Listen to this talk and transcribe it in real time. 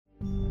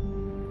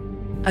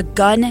a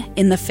gun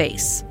in the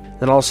face.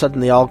 Then all of a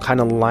sudden they all kind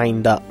of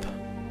lined up.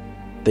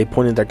 They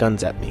pointed their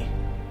guns at me.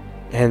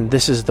 And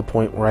this is the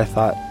point where I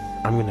thought,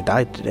 I'm going to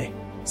die today.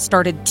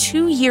 Started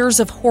 2 years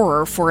of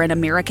horror for an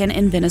American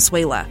in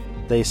Venezuela.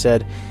 They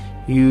said,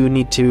 you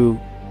need to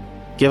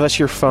give us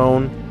your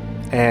phone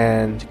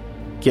and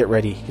get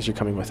ready because you're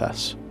coming with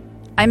us.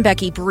 I'm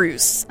Becky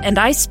Bruce, and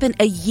I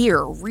spent a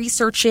year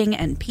researching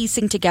and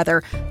piecing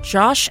together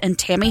Josh and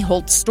Tammy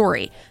Holt's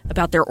story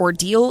about their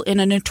ordeal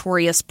in a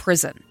notorious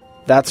prison.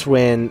 That's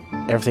when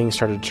everything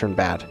started to turn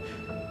bad.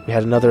 We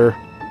had another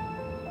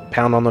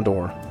pound on the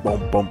door.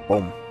 Boom, boom,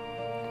 boom.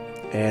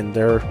 And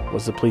there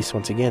was the police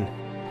once again.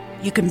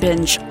 You can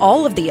binge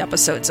all of the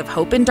episodes of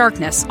Hope in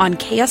Darkness on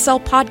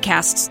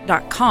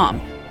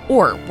KSLpodcasts.com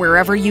or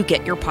wherever you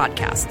get your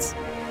podcasts.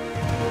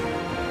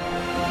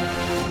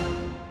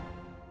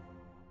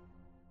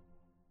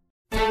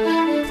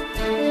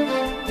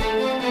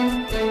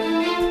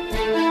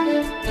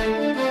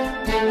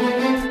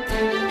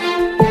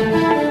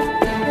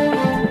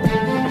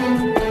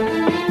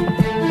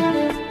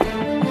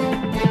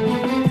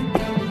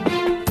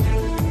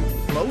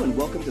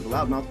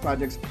 Loudmouth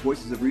Project's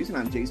Voices of Reason.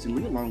 I'm Jason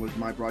Lee, along with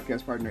my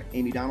broadcast partner,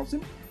 Amy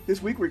Donaldson.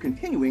 This week, we're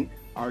continuing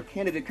our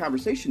candidate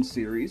conversation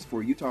series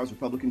for Utah's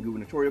Republican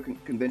Gubernatorial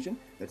Convention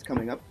that's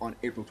coming up on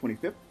April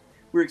 25th.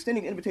 We're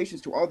extending invitations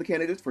to all the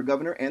candidates for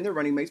governor and their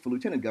running mates for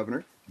lieutenant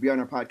governor to be on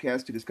our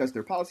podcast to discuss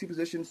their policy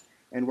positions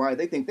and why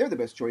they think they're the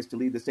best choice to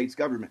lead the state's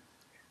government.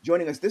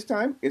 Joining us this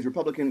time is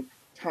Republican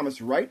Thomas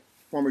Wright,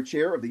 former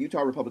chair of the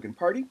Utah Republican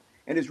Party,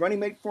 and his running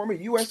mate, former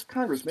U.S.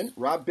 Congressman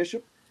Rob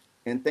Bishop.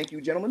 And thank you,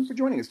 gentlemen, for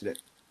joining us today.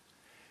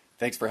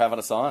 Thanks for having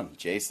us on,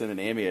 Jason and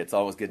Amy. It's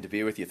always good to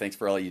be with you. Thanks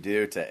for all you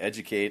do to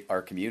educate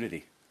our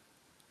community.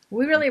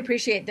 We really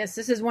appreciate this.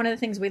 This is one of the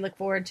things we look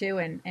forward to,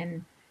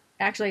 and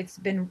actually it's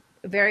been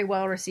very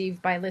well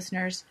received by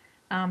listeners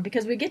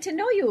because we get to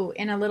know you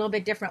in a little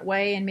bit different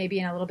way and maybe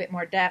in a little bit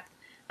more depth.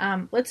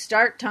 Let's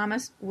start,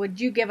 Thomas. Would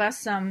you give us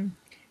some,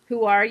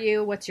 who are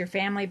you? What's your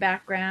family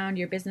background,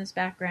 your business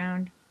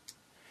background?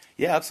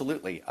 Yeah,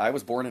 absolutely. I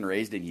was born and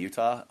raised in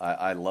Utah.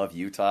 I love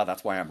Utah.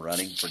 That's why I'm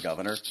running for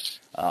governor.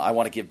 I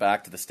want to give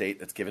back to the state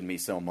that's given me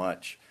so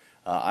much.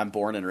 I'm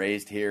born and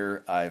raised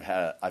here.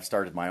 I've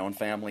started my own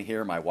family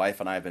here. My wife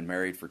and I have been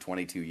married for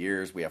 22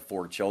 years. We have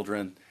 4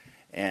 children,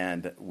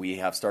 and we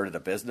have started a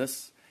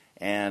business.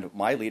 And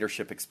my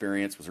leadership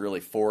experience was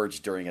really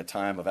forged during a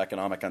time of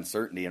economic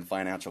uncertainty and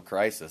financial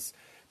crisis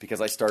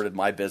because I started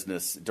my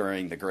business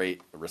during the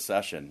Great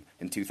Recession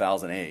in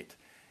 2008.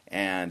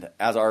 And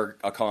as our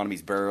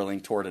economy's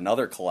barreling toward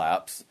another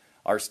collapse,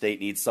 our state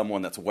needs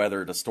someone that's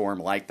weathered a storm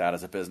like that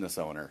as a business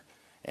owner.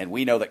 And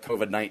we know that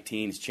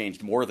COVID-19 has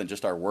changed more than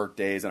just our work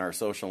days and our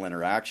social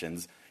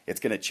interactions. It's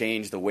going to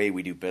change the way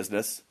we do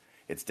business.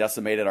 It's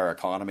decimated our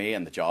economy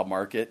and the job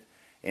market.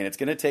 And it's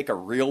going to take a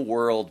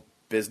real-world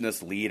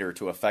business leader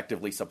to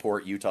effectively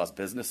support Utah's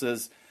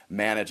businesses,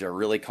 manage a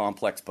really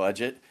complex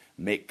budget,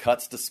 make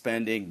cuts to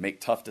spending,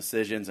 make tough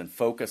decisions, and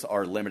focus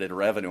our limited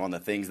revenue on the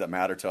things that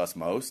matter to us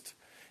most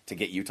to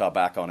get Utah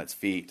back on its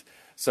feet.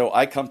 So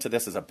I come to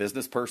this as a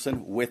business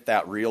person with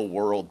that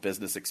real-world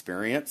business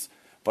experience,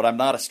 but I'm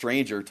not a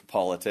stranger to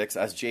politics.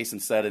 As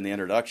Jason said in the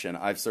introduction,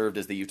 I've served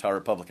as the Utah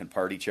Republican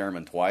Party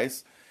chairman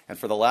twice, and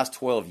for the last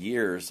 12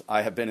 years,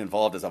 I have been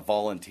involved as a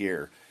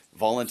volunteer,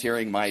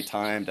 volunteering my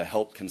time to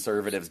help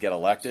conservatives get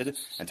elected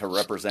and to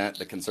represent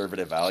the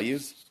conservative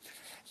values.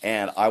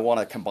 And I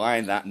want to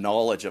combine that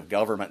knowledge of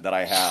government that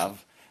I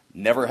have,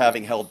 never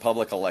having held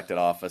public elected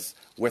office,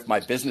 with my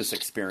business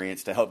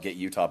experience to help get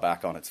Utah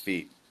back on its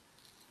feet.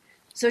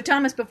 So,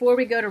 Thomas, before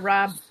we go to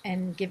Rob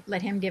and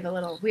let him give a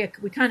little, we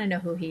kind of know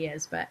who he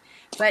is, but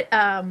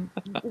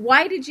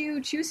why did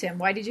you choose him?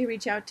 Why did you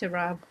reach out to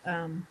Rob,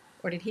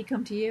 or did he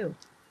come to you?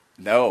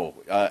 No,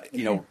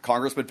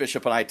 Congressman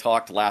Bishop and I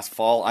talked last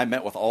fall. I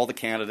met with all the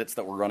candidates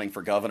that were running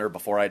for governor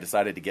before I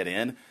decided to get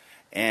in.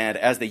 And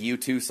as the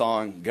U2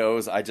 song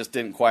goes, I just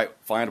didn't quite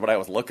find what I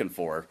was looking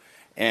for.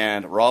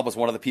 And Rob was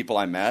one of the people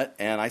I met,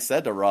 and I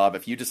said to Rob,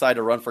 if you decide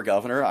to run for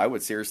governor, I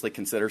would seriously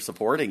consider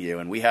supporting you.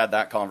 And we had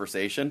that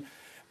conversation.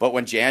 But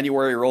when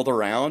January rolled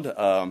around,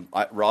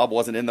 Rob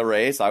wasn't in the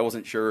race. I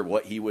wasn't sure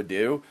what he would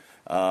do.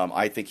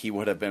 I think he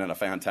would have been a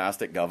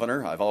fantastic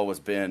governor. I've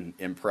always been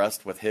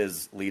impressed with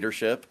his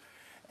leadership.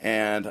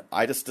 And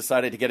I just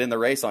decided to get in the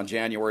race on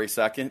January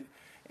 2nd.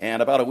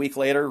 And about a week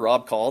later,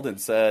 Rob called and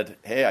said,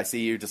 hey, I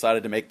see you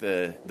decided to make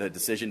the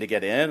decision to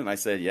get in. And I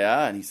said,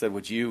 yeah. And he said,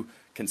 would you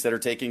consider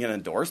taking an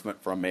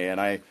endorsement from me?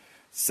 And I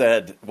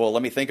said, well,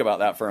 let me think about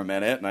that for a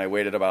minute. And I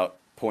waited about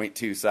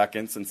 0.2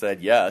 seconds and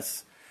said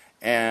yes.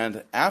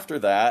 And after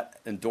that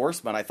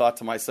endorsement, I thought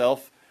to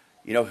myself,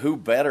 who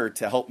better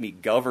to help me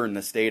govern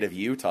the state of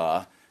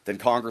Utah than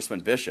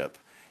Congressman Bishop?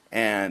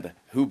 And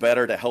who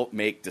better to help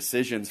make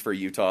decisions for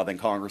Utah than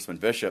Congressman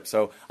Bishop?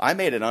 So I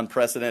made an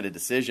unprecedented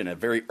decision, a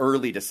very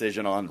early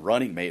decision on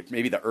running mate,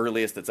 maybe the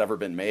earliest that's ever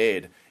been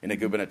made in a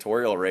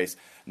gubernatorial race,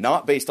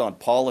 not based on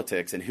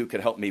politics and who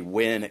could help me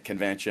win a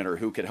convention or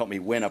who could help me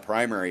win a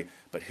primary,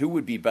 but who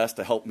would be best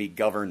to help me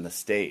govern the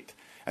state.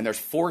 And there's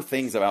 4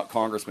 things about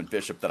Congressman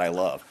Bishop that I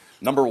love.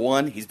 Number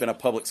 1, he's been a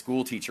public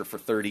school teacher for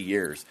 30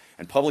 years,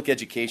 and public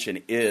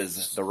education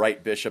is the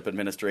Wright Bishop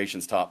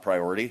administration's top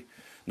priority.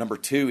 Number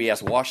 2, he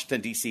has Washington,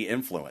 D.C.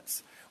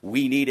 influence.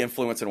 We need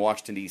influence in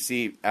Washington,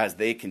 D.C. as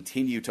they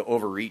continue to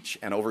overreach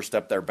and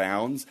overstep their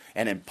bounds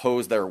and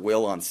impose their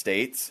will on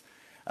states,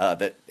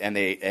 and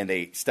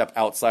they step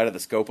outside of the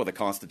scope of the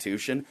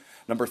Constitution.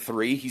 Number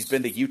 3, he's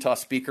been the Utah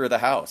Speaker of the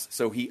House,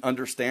 so he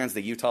understands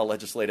the Utah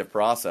legislative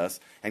process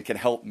and can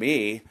help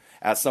me,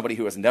 as somebody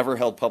who has never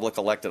held public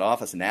elected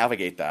office,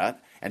 navigate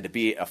that and to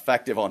be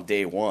effective on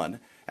day one.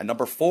 And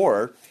number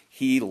 4,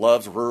 he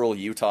loves rural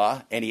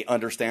Utah and he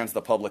understands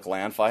the public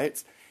land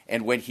fights.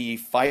 And when he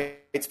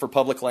fights for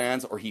public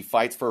lands or he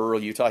fights for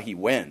rural Utah, he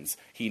wins.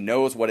 He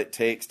knows what it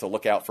takes to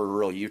look out for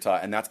rural Utah,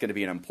 and that's going to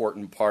be an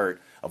important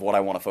part of what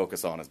I want to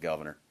focus on as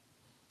governor.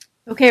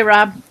 Okay,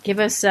 Rob, give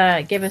us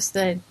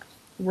the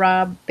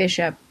Rob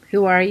Bishop.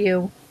 Who are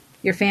you?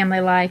 Your family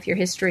life, your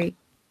history.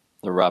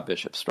 The Rob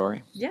Bishop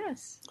story?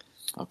 Yes.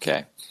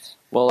 Okay.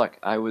 Well, look,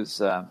 I was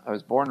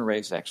born and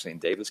raised actually in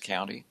Davis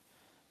County,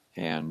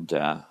 and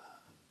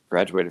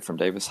graduated from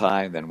Davis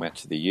High, then went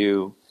to the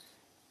U,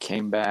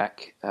 came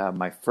back.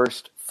 My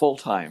first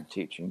full-time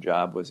teaching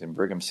job was in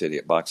Brigham City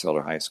at Box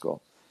Elder High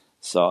School.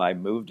 So I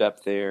moved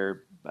up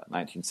there about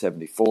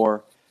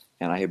 1974,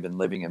 and I have been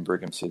living in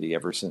Brigham City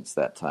ever since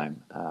that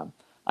time.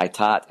 I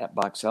taught at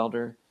Box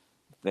Elder,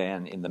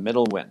 then in the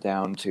middle went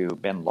down to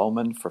Ben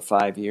Lomond for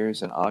 5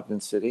 years in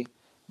Ogden City,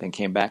 then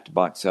came back to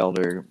Box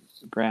Elder,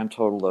 grand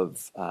total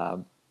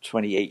of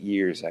 28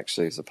 years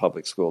actually as a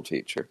public school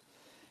teacher.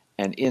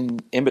 And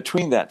in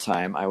between that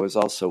time, I was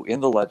also in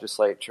the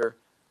legislature,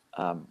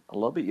 a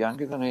little bit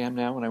younger than I am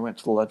now when I went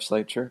to the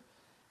legislature.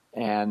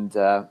 And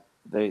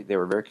they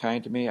were very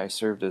kind to me. I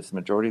served as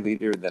majority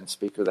leader, then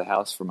Speaker of the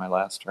House for my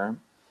last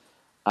term,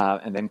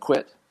 and then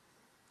quit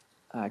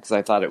because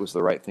I thought it was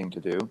the right thing to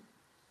do.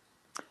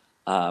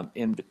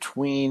 In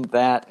between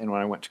that and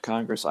when I went to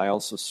Congress, I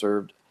also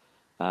served,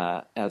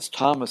 as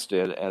Thomas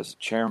did, as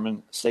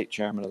state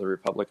chairman of the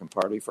Republican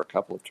Party for a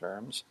couple of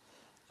terms.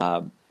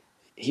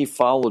 He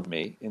followed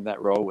me in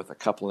that role with a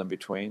couple in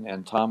between.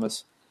 And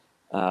Thomas,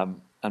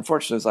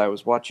 unfortunately, as I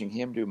was watching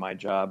him do my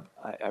job,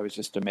 I was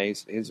just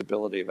amazed at his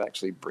ability of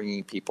actually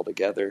bringing people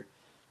together,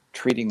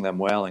 treating them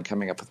well, and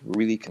coming up with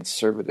really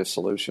conservative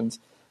solutions.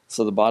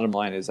 So the bottom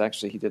line is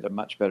actually he did a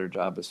much better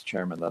job as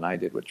chairman than I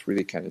did, which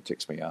really kind of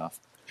ticks me off.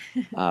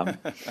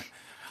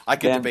 I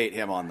could debate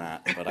him on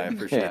that, but I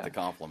appreciate the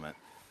compliment.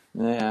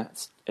 Yeah,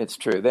 it's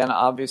true. Then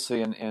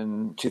obviously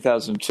in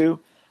 2002,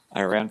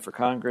 I ran for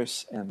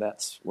Congress, and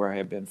that's where I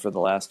have been for the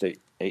last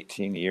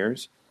 18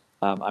 years.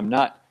 I'm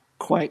not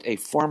quite a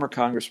former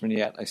congressman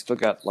yet. I still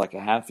got like a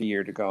half a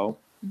year to go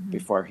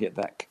before I hit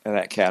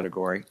that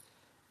category.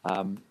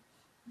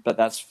 But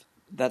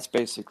that's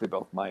basically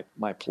both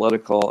my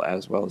political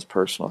as well as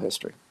personal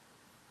history.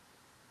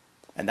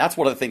 And that's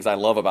one of the things I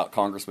love about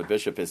Congressman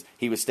Bishop is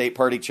he was state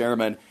party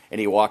chairman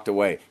and he walked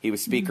away. He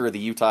was Speaker of the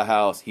Utah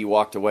House. He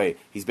walked away.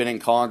 He's been in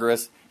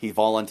Congress. He's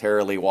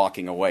voluntarily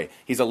walking away.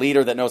 He's a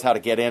leader that knows how to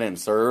get in and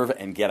serve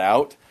and get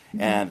out.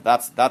 And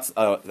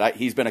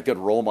he's been a good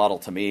role model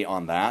to me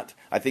on that.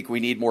 I think we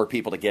need more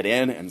people to get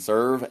in and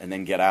serve and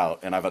then get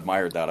out. And I've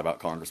admired that about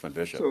Congressman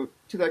Bishop. So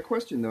to that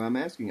question, though, I'm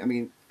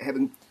asking,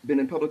 having been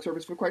in public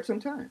service for quite some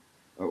time,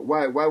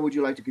 why would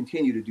you like to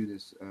continue to do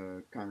this,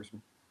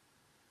 Congressman?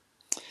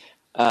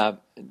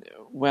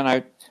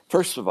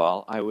 First of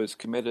all, I was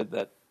committed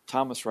that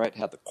Thomas Wright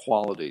had the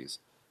qualities,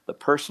 the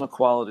personal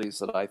qualities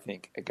that I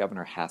think a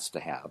governor has to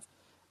have,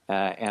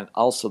 and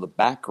also the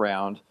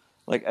background.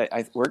 Like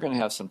we're going to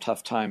have some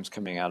tough times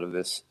coming out of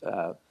this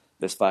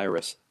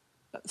virus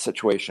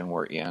situation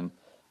we're in.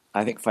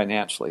 I think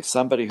financially,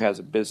 somebody who has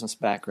a business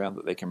background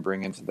that they can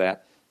bring into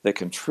that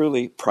can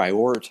truly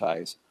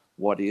prioritize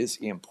what is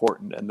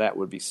important, and that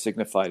would be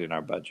signified in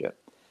our budget.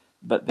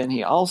 But then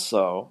he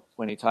also,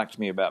 when he talked to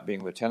me about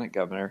being lieutenant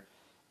governor,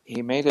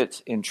 he made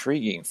it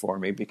intriguing for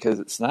me because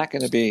it's not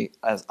going to be,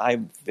 as I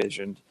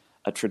envisioned,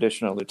 a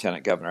traditional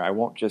lieutenant governor. I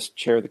won't just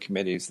chair the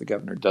committees the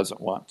governor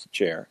doesn't want to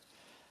chair.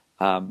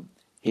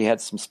 He had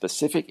some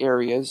specific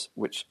areas,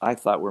 which I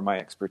thought were my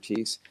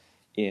expertise,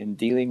 in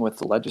dealing with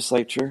the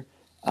legislature.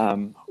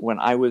 When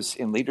I was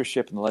in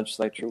leadership in the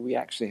legislature, we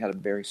actually had a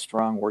very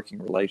strong working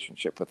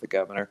relationship with the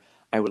governor.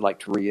 I would like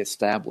to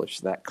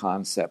reestablish that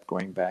concept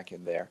going back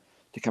in there,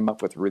 to come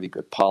up with really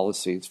good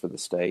policies for the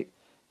state.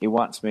 He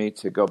wants me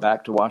to go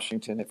back to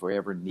Washington if we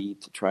ever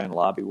need to try and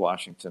lobby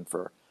Washington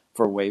for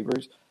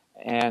waivers.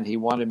 And he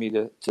wanted me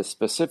to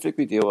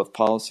specifically deal with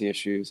policy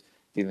issues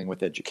dealing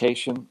with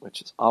education, which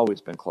has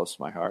always been close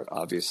to my heart,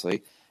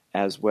 obviously,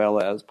 as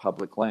well as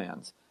public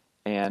lands.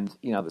 And,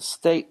 the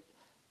state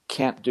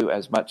can't do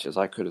as much as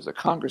I could as a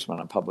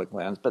congressman on public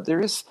lands, but there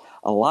is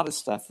a lot of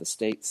stuff the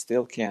state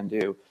still can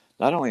do,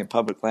 not only in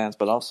public lands,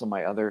 but also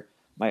my other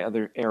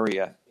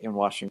area in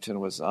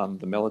Washington was on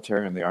the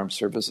Military and the Armed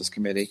Services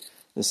Committee.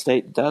 The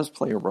state does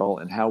play a role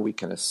in how we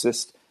can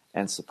assist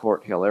and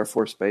support Hill Air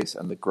Force Base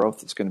and the growth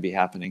that's going to be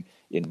happening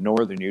in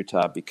northern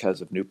Utah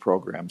because of new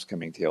programs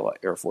coming to Hill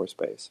Air Force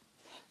Base.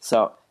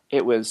 So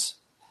it was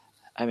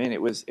a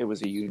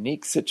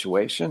unique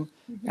situation,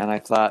 and I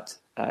thought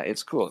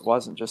it's cool. It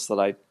wasn't just that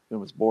I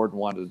was bored and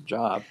wanted a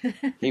job.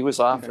 He was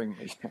offering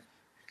me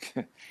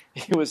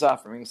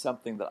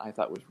something that I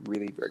thought was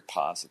really very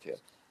positive,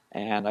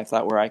 and I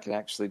thought where I could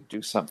actually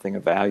do something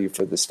of value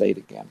for the state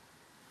again.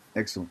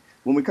 Excellent.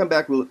 When we come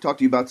back, we'll talk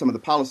to you about some of the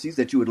policies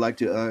that you would like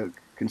to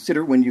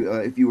consider when you,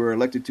 if you were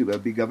elected to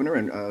be governor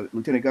and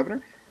lieutenant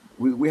governor.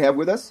 We have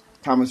with us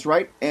Thomas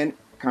Wright and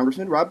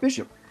Congressman Rob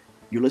Bishop.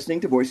 You're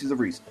listening to Voices of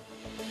Reason.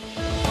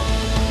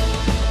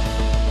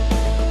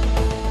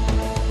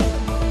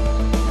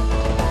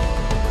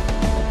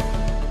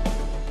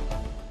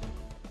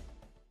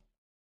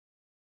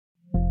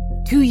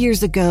 Two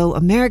years ago,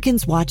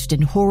 Americans watched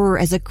in horror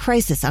as a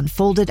crisis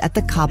unfolded at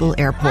the Kabul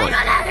airport.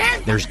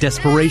 There's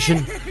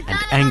desperation and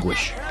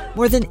anguish.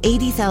 More than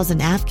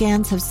 80,000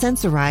 Afghans have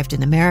since arrived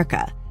in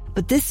America,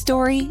 but this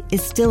story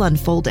is still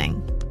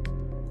unfolding.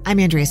 I'm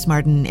Andrea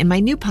Smartin. In my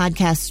new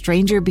podcast,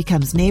 Stranger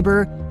Becomes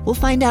Neighbor, we'll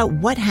find out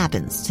what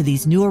happens to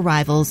these new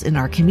arrivals in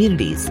our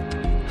communities.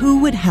 Who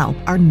would help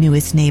our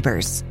newest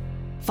neighbors?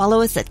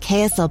 Follow us at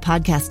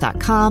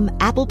kslpodcast.com,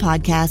 Apple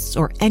Podcasts,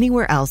 or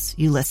anywhere else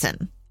you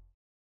listen.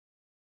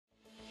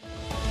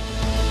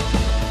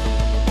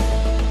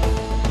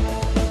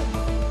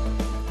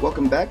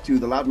 Welcome back to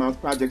the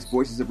Loudmouth Project's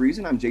Voices of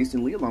Reason. I'm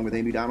Jason Lee, along with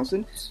Amy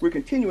Donaldson. We're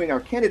continuing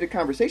our candidate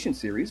conversation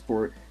series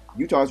for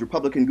Utah's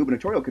Republican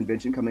Gubernatorial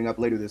Convention coming up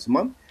later this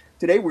month.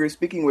 Today we're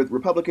speaking with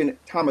Republican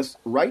Thomas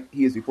Wright.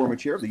 He is the former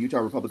chair of the Utah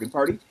Republican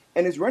Party,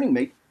 and his running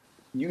mate,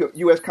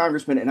 U.S.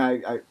 Congressman, and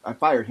I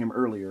fired him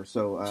earlier,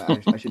 so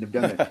I should have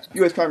done that,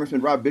 U.S.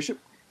 Congressman Rob Bishop.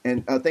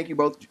 And thank you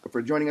both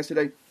for joining us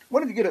today.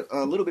 Wanted to get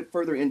a little bit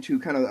further into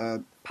kind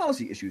of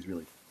policy issues,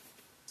 really.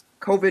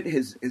 COVID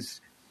has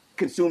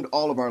consumed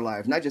all of our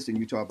lives, not just in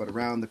Utah, but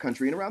around the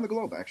country and around the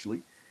globe,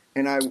 actually.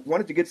 And I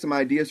wanted to get some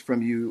ideas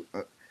from you,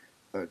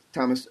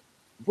 Thomas.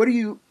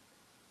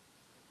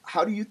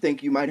 How do you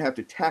think you might have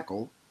to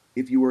tackle,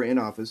 if you were in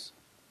office,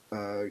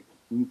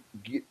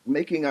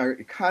 making our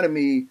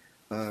economy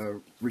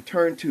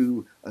return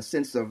to a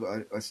sense of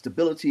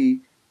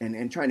stability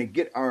and trying to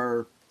get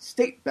our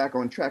state back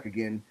on track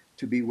again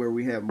to be where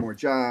we have more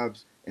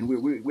jobs and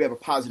we have a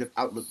positive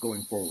outlook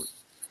going forward?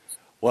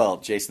 Well,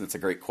 Jason, that's a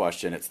great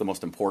question. It's the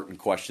most important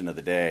question of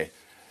the day.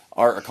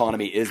 Our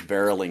economy is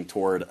barreling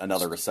toward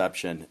another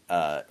recession.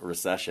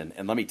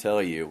 And let me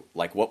tell you,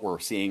 like what we're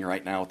seeing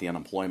right now with the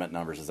unemployment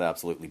numbers is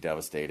absolutely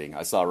devastating.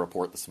 I saw a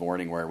report this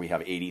morning where we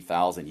have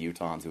 80,000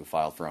 Utahns who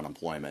filed for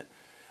unemployment.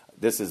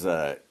 This is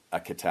a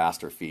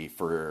catastrophe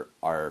for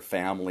our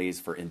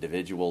families, for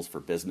individuals, for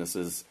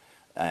businesses,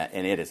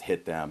 and it has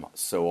hit them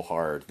so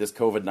hard. This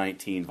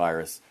COVID-19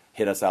 virus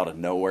hit us out of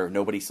nowhere.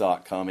 Nobody saw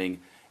it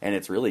coming. And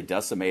it's really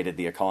decimated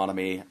the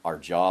economy, our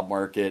job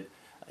market,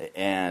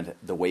 and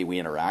the way we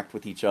interact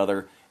with each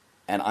other.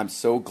 And I'm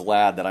so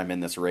glad that I'm in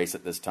this race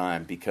at this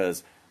time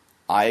because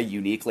I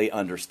uniquely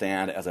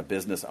understand as a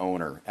business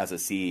owner, as a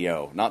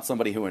CEO, not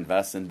somebody who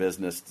invests in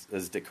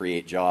businesses to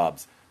create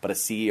jobs, but a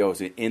CEO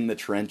who's in the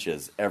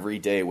trenches every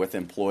day with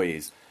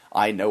employees.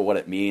 I know what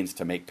it means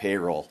to make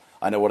payroll.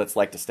 I know what it's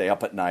like to stay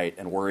up at night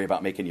and worry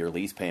about making your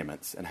lease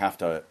payments and have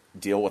to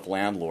deal with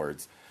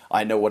landlords.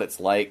 I know what it's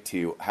like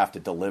to have to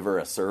deliver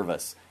a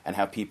service and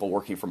have people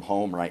working from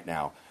home right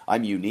now.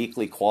 I'm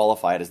uniquely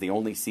qualified as the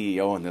only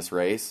CEO in this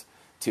race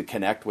to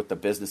connect with the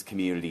business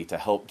community to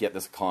help get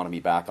this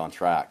economy back on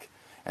track.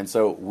 And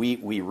so we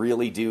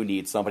really do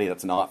need somebody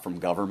that's not from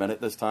government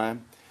at this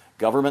time.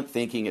 Government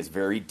thinking is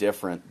very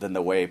different than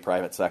the way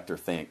private sector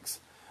thinks.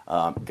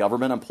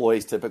 Government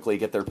employees typically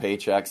get their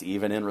paychecks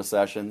even in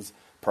recessions.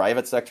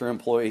 Private sector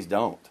employees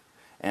don't.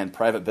 And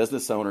private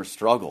business owners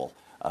struggle.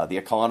 The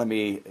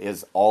economy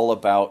is all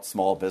about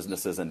small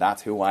businesses, and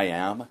that's who I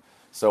am.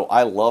 So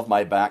I love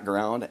my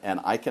background,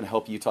 and I can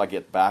help Utah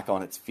get back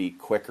on its feet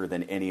quicker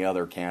than any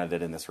other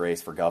candidate in this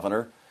race for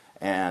governor.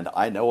 And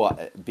I know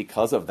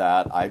because of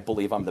that, I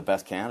believe I'm the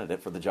best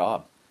candidate for the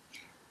job.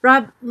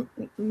 Rob,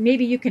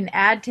 maybe you can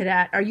add to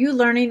that. Are you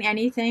learning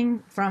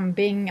anything from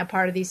being a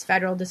part of these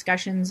federal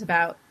discussions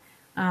about,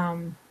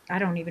 I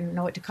don't even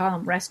know what to call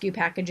them, rescue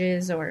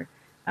packages or,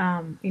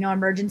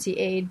 emergency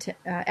aid,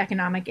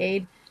 economic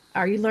aid?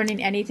 Are you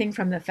learning anything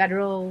from the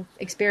federal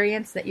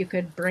experience that you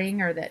could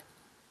bring or that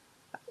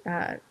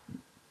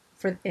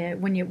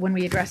when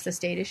we address the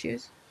state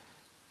issues?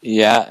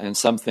 Yeah, and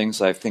some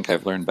things I think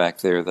I've learned back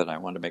there that I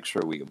want to make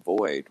sure we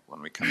avoid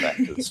when we come back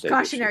to the state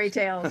Cautionary issues.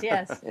 tales,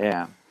 yes.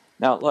 Yeah.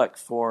 Now, look,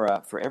 for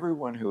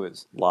everyone who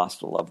has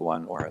lost a loved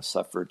one or has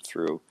suffered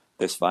through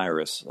this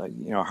virus,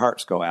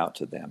 hearts go out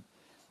to them.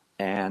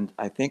 And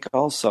I think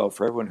also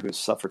for everyone who has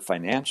suffered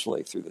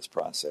financially through this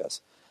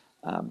process,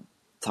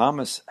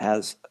 Thomas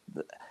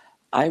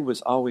I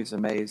was always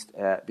amazed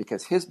at,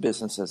 because his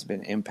business has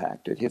been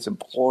impacted, his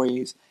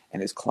employees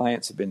and his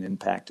clients have been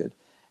impacted.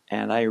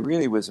 And I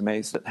really was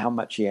amazed at how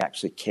much he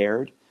actually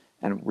cared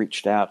and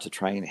reached out to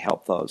try and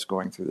help those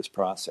going through this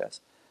process.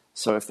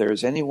 So if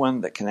there's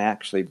anyone that can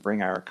actually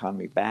bring our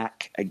economy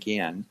back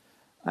again,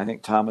 I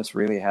think Thomas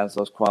really has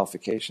those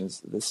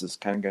qualifications. This is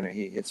kind of going to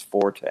be his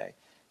forte.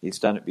 He's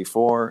done it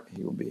before.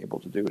 He will be able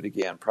to do it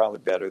again, probably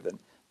better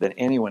than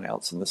anyone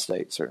else in the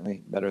state,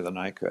 certainly better than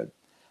I could.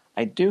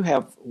 I do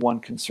have one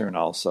concern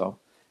also,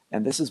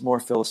 and this is more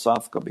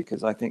philosophical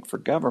because I think for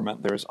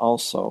government there's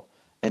also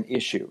an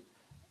issue.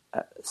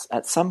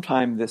 At some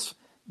time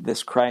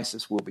this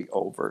crisis will be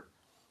over,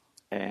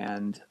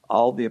 and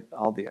all the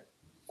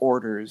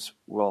orders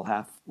will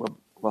have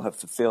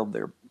fulfilled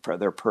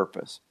their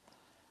purpose.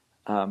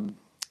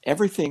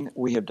 Everything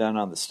we have done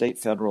on the state,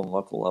 federal, and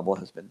local level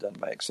has been done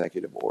by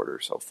executive order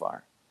so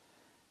far.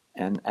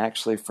 And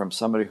actually, from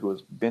somebody who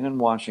has been in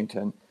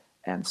Washington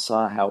and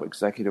saw how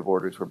executive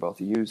orders were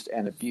both used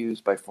and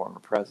abused by former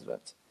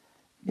presidents,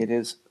 it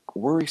is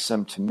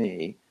worrisome to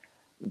me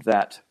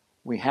that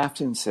we have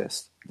to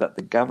insist that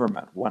the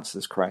government, once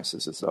this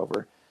crisis is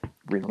over,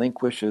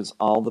 relinquishes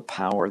all the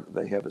power that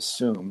they have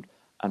assumed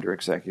under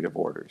executive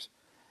orders.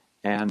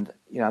 And,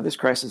 this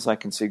crisis I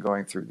can see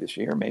going through this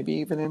year, maybe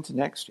even into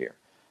next year.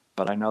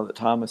 But I know that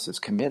Thomas is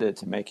committed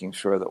to making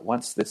sure that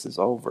once this is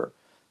over,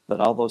 that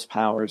all those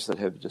powers that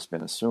have just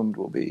been assumed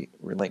will be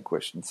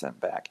relinquished and sent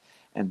back.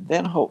 And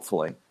then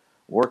hopefully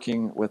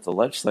working with the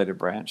legislative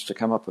branch to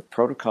come up with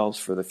protocols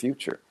for the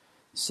future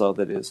so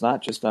that it is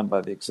not just done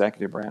by the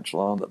executive branch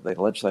alone, that the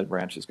legislative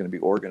branch is going to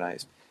be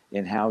organized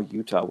in how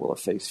Utah will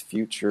face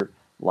future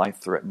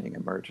life-threatening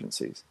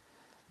emergencies.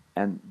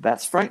 And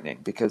that's frightening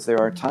because there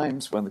are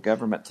times when the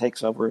government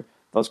takes over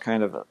those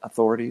kind of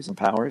authorities and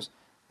powers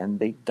and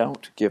they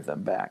don't give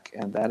them back.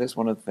 And that is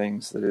one of the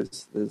things that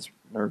is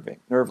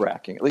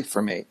nerve-wracking, at least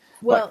for me.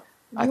 Well,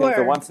 but I think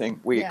the one thing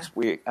we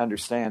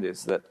understand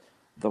is that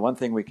the one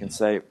thing we can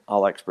say,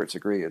 all experts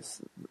agree,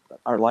 is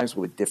our lives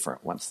will be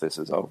different once this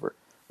is over.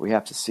 We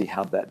have to see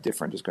how that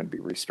different is going to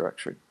be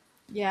restructured.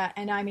 Yeah,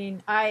 and I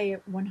mean, I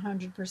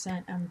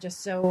 100% am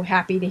just so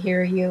happy to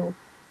hear you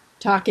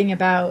talking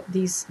about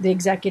the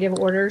executive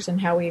orders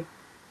and how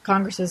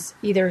Congress has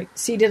either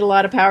ceded a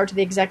lot of power to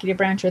the executive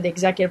branch or the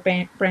executive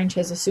branch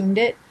has assumed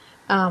it.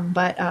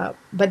 But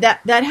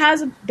that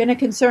has been a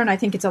concern. I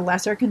think it's a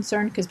lesser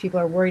concern because people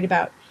are worried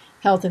about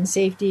health and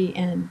safety.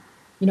 And,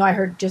 I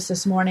heard just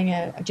this morning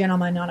a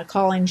gentleman on a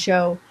call-in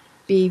show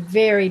be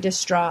very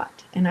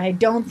distraught. And I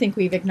don't think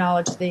we've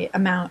acknowledged the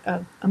amount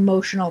of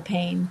emotional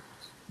pain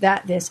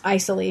that this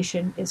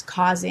isolation is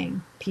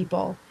causing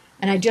people.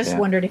 And I just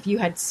wondered if you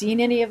had seen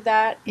any of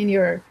that in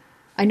your,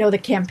 I know the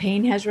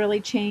campaign has really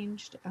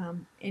changed.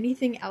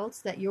 Anything else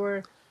that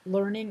you're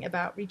learning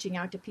about reaching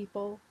out to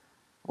people?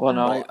 Well,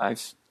 no,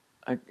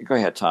 go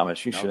ahead,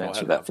 Thomas. You should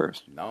answer that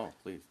first. No,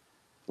 please.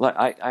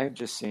 I've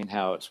just seen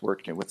how it's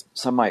working with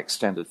some of my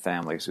extended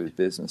families whose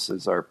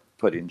businesses are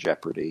put in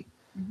jeopardy.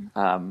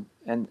 Mm-hmm.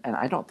 And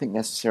I don't think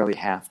necessarily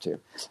have to.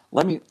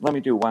 Let me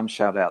do one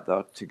shout out,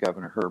 though, to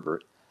Governor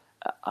Herbert.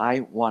 I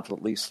want to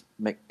at least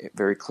make it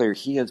very clear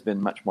he has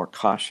been much more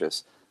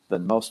cautious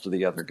than most of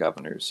the other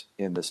governors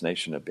in this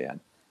nation have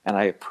been. And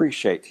I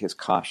appreciate his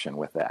caution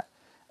with that.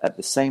 At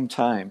the same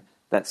time,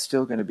 that's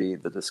still going to be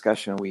the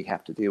discussion we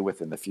have to deal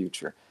with in the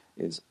future,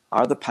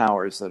 are the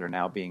powers that are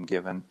now being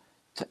given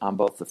on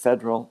both the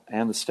federal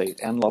and the state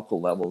and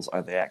local levels,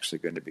 are they actually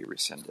going to be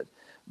rescinded?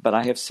 But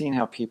I have seen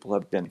how people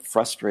have been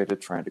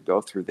frustrated trying to go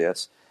through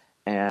this,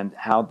 and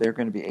how they're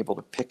going to be able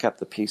to pick up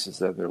the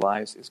pieces of their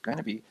lives is going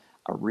to be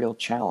a real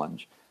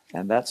challenge.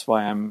 And that's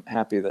why I'm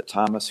happy that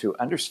Thomas, who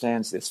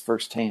understands this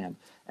firsthand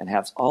and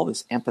has all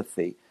this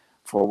empathy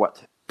for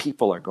what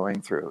people are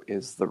going through,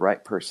 is the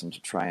right person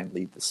to try and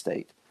lead the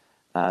state,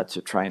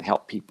 to try and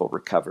help people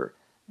recover.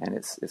 And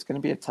it's going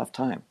to be a tough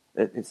time.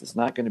 It's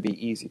not going to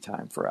be easy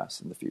time for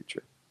us in the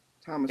future.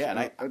 Thomas,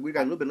 we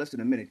got a little bit less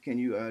than a minute. Can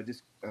you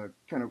just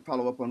kind of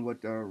follow up on what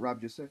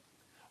Rob just said?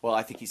 Well,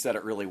 I think he said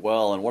it really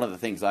well, and one of the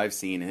things I've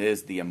seen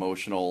is the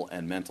emotional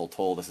and mental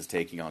toll this is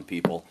taking on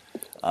people.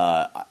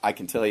 I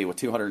can tell you, with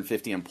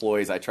 250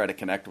 employees, I try to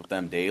connect with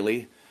them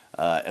daily,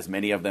 as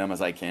many of them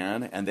as I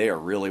can, and they are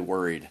really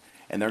worried.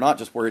 And they're not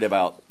just worried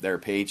about their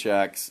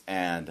paychecks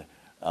and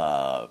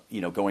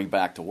going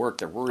back to work.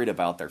 They're worried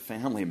about their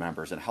family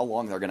members and how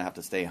long they're going to have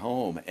to stay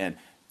home, and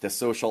the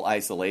social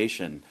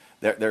isolation.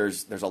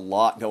 There's a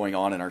lot going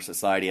on in our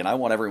society, and I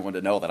want everyone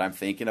to know that I'm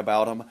thinking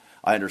about them.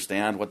 I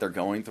understand what they're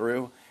going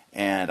through,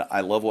 and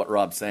I love what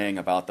Rob's saying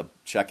about the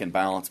check and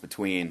balance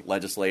between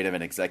legislative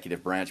and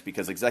executive branch,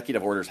 because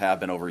executive orders have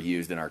been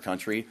overused in our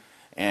country,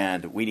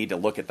 and we need to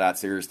look at that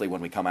seriously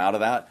when we come out of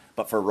that.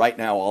 But for right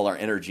now, all our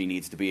energy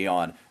needs to be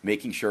on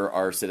making sure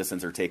our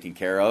citizens are taken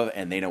care of,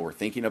 and they know we're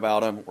thinking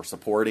about them, we're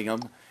supporting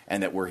them,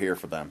 and that we're here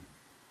for them.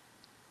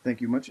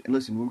 Thank you much. And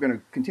listen, we're going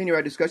to continue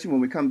our discussion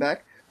when we come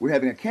back. We're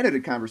having a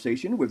candidate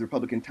conversation with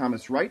Republican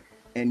Thomas Wright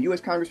and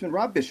U.S. Congressman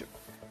Rob Bishop.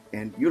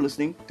 And you're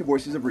listening to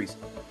Voices of Reason.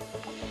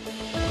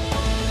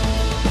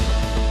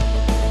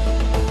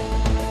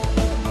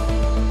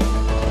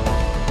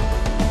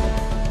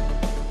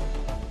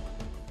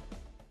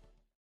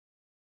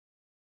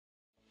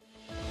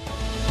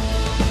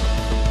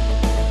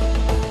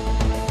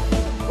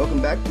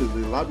 Welcome back to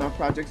the Loudmouth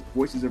Project's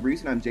Voices of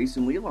Reason. I'm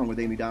Jason Lee, along with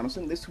Amy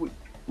Donaldson. This week,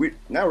 we're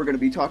going to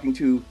be talking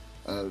to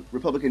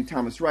Republican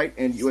Thomas Wright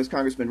and U.S.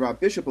 Congressman Rob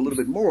Bishop a little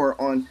bit more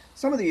on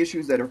some of the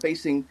issues that are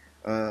facing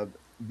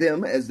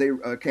them as they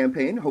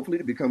campaign, hopefully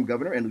to become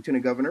governor and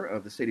lieutenant governor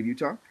of the state of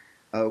Utah.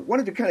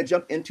 Wanted to kind of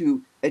jump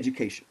into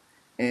education.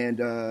 And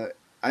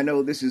I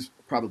know this is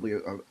probably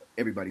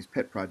everybody's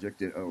pet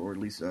project, or at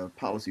least a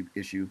policy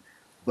issue.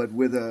 But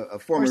with a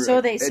former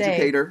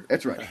educator,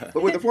 that's right.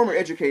 But with a former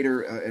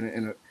educator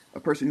and a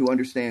person who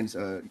understands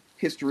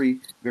history,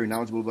 very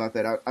knowledgeable about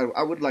that,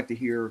 I would like to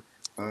hear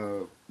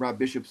Rob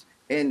Bishop's.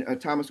 And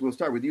Thomas, we'll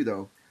start with you,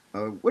 though.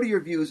 What are your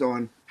views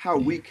on how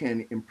we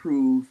can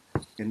improve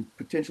and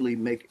potentially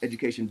make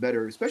education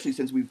better, especially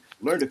since we've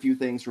learned a few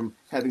things from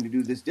having to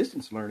do this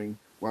distance learning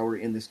while we're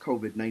in this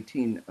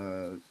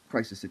COVID-19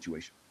 crisis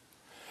situation?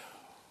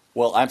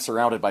 Well, I'm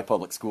surrounded by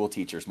public school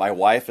teachers. My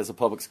wife is a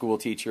public school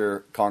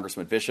teacher.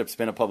 Congressman Bishop's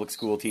been a public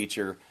school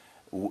teacher.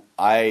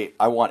 I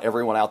want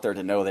everyone out there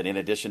to know that in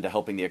addition to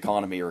helping the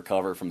economy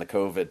recover from the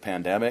COVID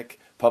pandemic,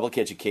 public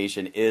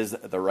education is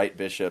the Wright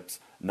Bishop's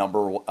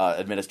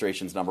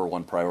administration's number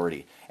one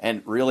priority.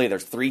 And really,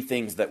 there's three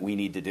things that we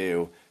need to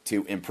do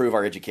to improve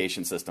our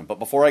education system. But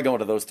before I go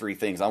into those three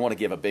things, I want to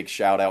give a big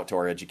shout out to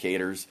our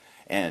educators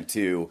and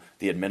to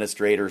the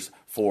administrators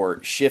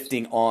for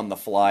shifting on the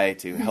fly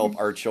to help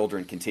our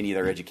children continue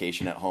their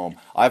education at home.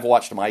 I've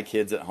watched my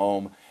kids at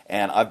home,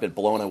 and I've been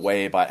blown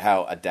away by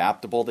how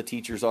adaptable the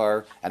teachers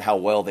are and how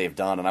well they've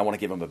done, and I want to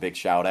give them a big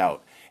shout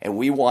out. And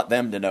we want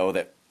them to know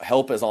that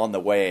help is on the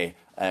way,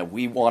 and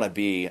we want to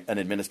be an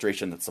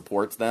administration that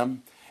supports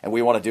them, and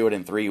we want to do it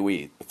in three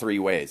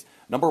ways.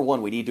 Number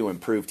one, we need to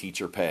improve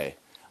teacher pay.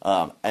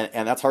 And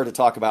that's hard to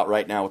talk about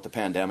right now with the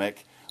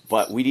pandemic,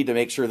 but we need to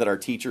make sure that our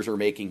teachers are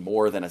making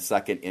more than a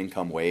second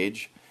income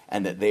wage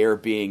and that they are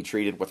being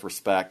treated with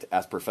respect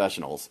as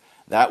professionals.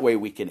 That way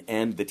we can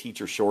end the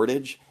teacher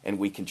shortage and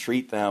we can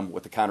treat them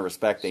with the kind of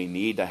respect they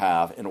need to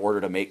have in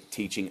order to make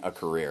teaching a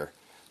career.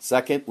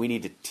 Second, we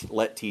need to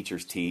let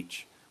teachers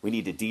teach. We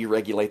need to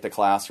deregulate the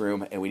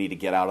classroom and we need to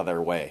get out of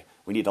their way.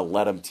 We need to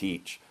let them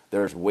teach.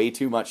 There's way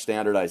too much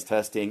standardized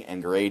testing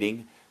and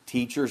grading.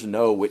 Teachers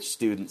know which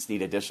students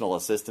need additional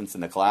assistance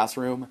in the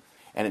classroom.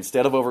 And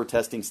instead of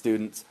over-testing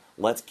students,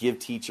 let's give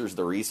teachers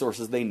the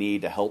resources they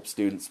need to help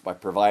students by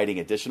providing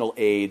additional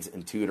aids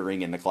and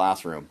tutoring in the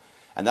classroom.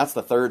 And that's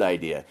the third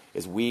idea,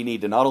 is we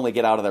need to not only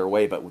get out of their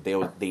way, but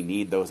they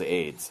need those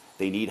aids.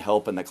 They need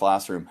help in the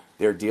classroom.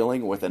 They're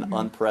dealing with an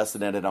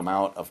unprecedented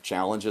amount of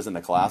challenges in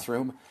the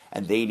classroom,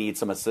 and they need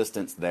some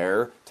assistance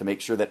there to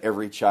make sure that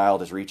every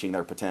child is reaching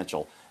their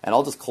potential. And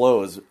I'll just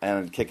close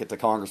and kick it to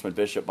Congressman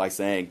Bishop by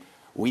saying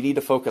we need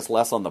to focus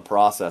less on the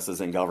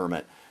processes in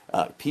government.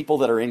 People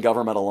that are in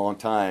government a long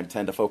time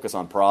tend to focus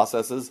on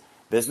processes.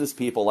 Business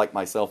people like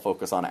myself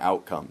focus on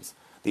outcomes.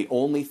 The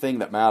only thing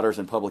that matters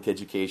in public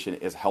education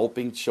is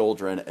helping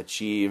children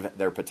achieve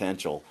their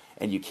potential.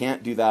 And you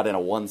can't do that in a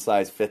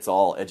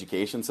one-size-fits-all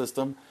education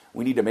system.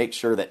 We need to make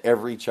sure that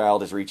every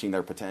child is reaching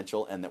their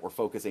potential and that we're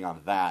focusing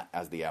on that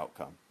as the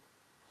outcome.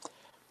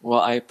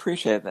 Well, I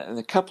appreciate that. And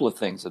a couple of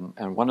things,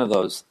 and one of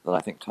those that I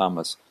think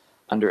Thomas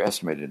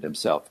underestimated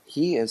himself.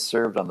 He has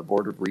served on the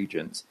Board of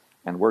Regents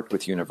and worked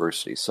with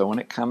universities. So when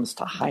it comes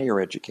to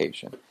higher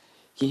education,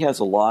 he has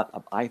a lot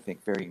of, I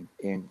think, very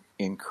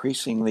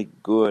increasingly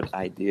good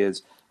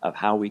ideas of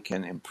how we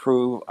can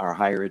improve our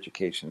higher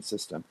education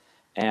system.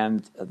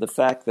 And the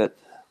fact that,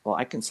 well,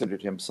 I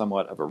considered him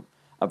somewhat of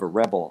a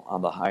rebel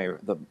on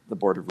the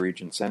Board of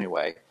Regents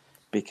anyway,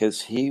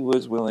 because he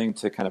was willing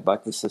to kind of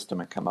buck the system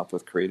and come up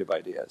with creative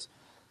ideas.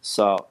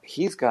 So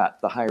he's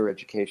got the higher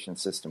education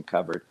system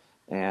covered.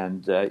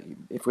 And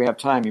if we have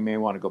time, you may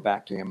want to go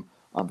back to him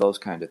on those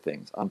kind of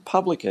things. On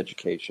public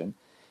education,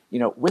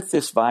 with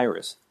this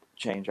virus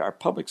change, our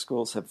public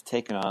schools have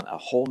taken on a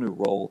whole new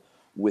role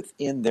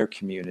within their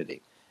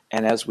community.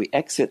 And as we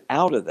exit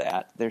out of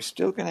that, they're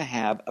still going to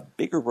have a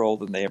bigger role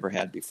than they ever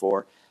had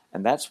before.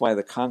 And that's why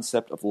the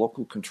concept of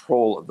local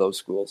control of those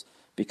schools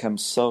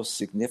becomes so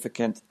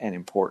significant and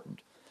important.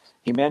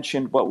 He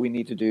mentioned what we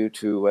need to do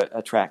to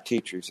attract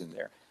teachers in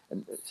there.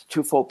 And it's a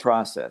twofold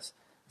process.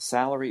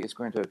 Salary is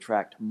going to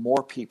attract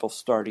more people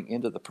starting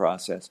into the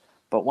process.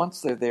 But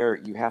once they're there,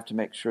 you have to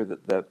make sure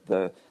that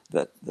the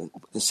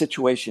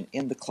situation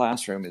in the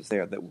classroom is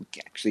there, that we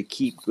actually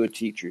keep good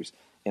teachers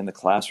in the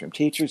classroom.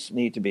 Teachers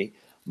need to be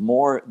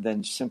more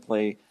than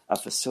simply a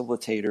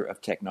facilitator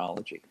of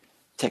technology.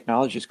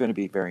 Technology is going to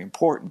be very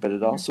important, but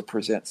it also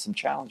presents some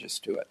challenges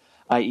to it,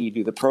 i.e.,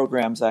 do the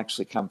programs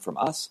actually come from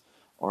us,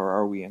 or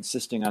are we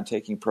insisting on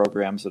taking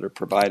programs that are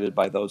provided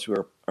by those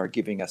who are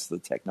giving us the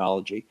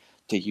technology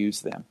to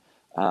use them?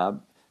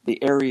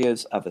 The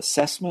areas of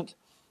assessment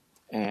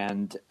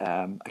and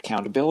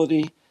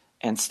accountability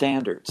and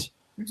standards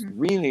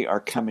really are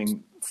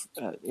coming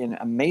in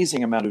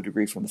amazing amount of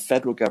degree from the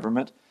federal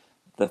government.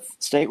 The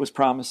state was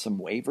promised some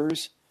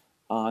waivers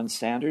on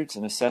standards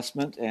and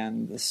assessment,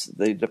 and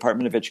the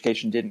Department of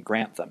Education didn't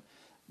grant them.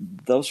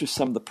 Those are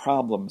some of the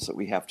problems that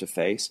we have to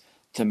face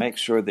to make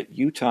sure that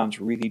Utahns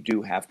really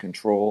do have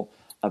control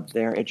of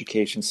their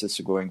education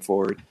system going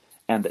forward,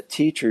 and that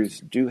teachers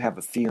do have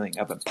a feeling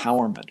of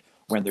empowerment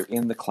when they're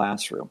in the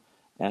classroom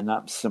and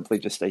not simply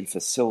just a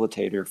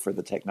facilitator for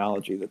the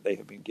technology that they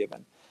have been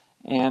given.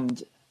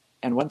 And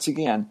once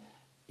again,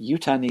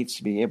 Utah needs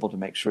to be able to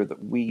make sure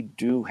that we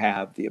do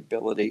have the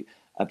ability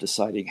of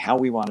deciding how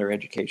we want our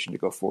education to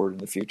go forward in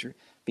the future,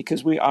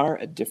 because we are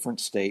a different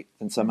state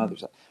than some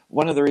others.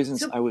 One of the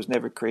reasons I was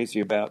never crazy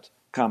about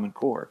Common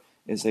Core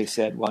is they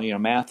said, well,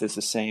 math is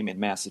the same in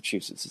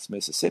Massachusetts as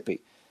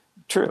Mississippi.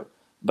 True,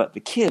 but the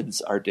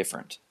kids are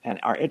different, and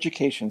our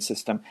education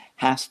system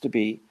has to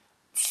be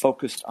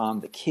focused on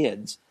the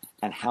kids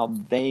and how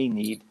they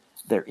need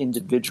their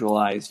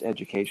individualized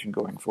education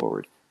going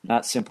forward,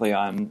 not simply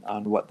on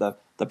what the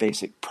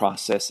basic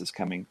process is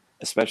coming,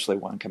 especially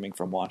one coming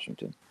from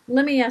Washington.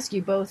 Let me ask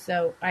you both,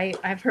 though.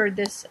 I've heard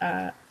this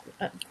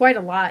quite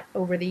a lot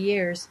over the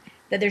years,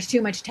 that there's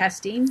too much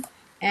testing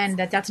and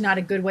that's not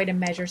a good way to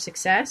measure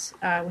success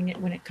when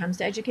it comes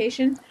to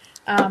education.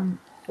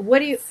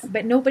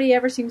 But nobody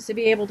ever seems to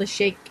be able to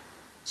shake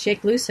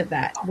loose of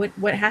that.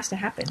 What has to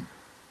happen?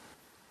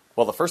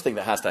 Well, the first thing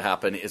that has to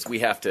happen is we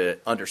have to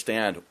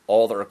understand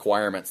all the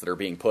requirements that are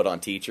being put on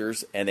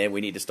teachers, and then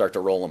we need to start to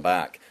roll them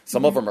back.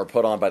 Some of them are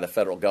put on by the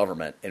federal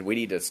government, and we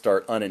need to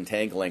start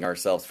unentangling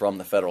ourselves from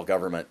the federal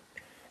government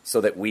so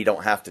that we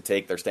don't have to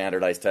take their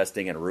standardized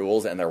testing and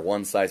rules and their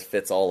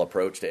one-size-fits-all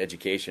approach to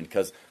education.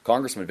 Because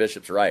Congressman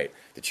Bishop's right.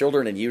 The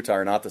children in Utah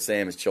are not the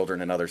same as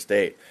children in other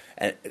states.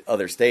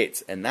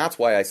 And that's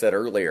why I said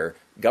earlier,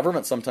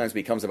 government sometimes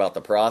becomes about the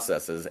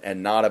processes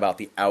and not about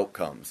the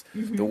outcomes.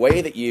 Mm-hmm. The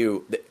way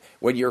that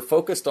when you're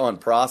focused on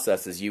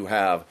processes, you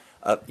have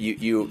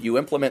you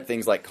implement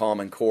things like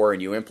Common Core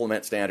and you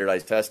implement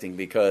standardized testing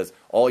because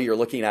all you're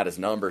looking at is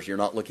numbers. You're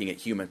not looking at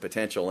human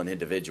potential in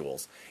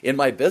individuals. In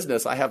my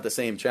business, I have the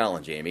same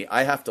challenge, Amy.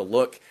 I have to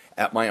look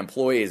at my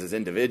employees as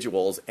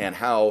individuals and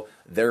how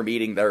they're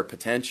meeting their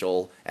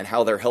potential and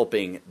how they're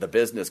helping the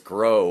business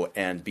grow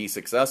and be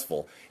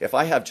successful. If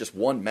I have just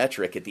one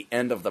metric at the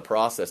end of the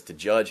process to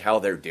judge how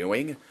they're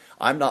doing,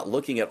 I'm not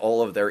looking at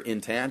all of their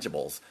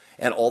intangibles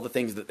and all the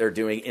things that they're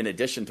doing in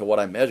addition to what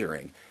I'm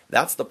measuring.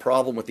 That's the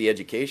problem with the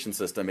education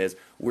system is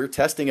we're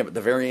testing them at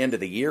the very end of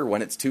the year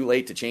when it's too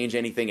late to change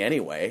anything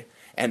anyway,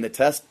 and the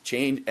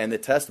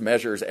test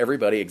measures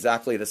everybody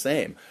exactly the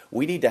same.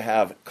 We need to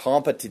have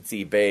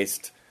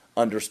competency-based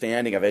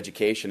understanding of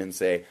education and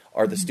say,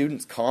 are the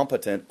students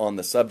competent on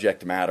the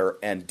subject matter,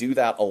 and do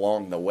that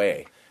along the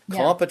way. Yeah.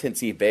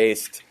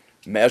 Competency-based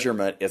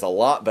measurement is a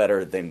lot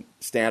better than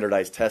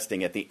standardized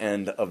testing at the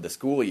end of the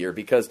school year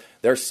because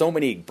there's so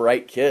many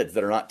bright kids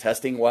that are not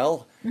testing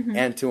well,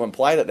 and to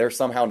imply that they're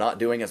somehow not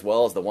doing as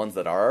well as the ones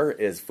that are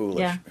is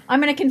foolish. Yeah,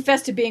 I'm going to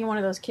confess to being one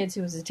of those kids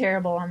who was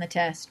terrible on the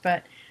test,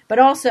 but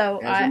also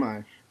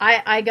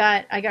I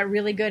got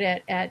really good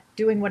at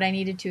doing what I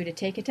needed to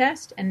take a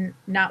test and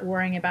not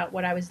worrying about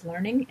what I was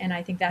learning, and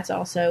I think that's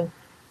also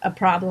a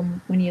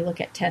problem when you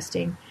look at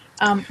testing.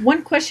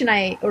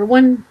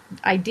 One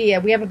idea,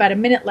 we have about a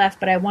minute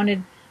left, but I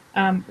wanted,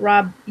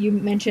 Rob, you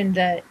mentioned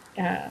that,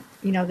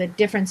 the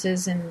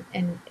differences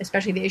and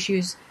especially the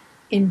issues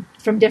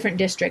from different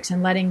districts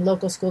and letting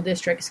local school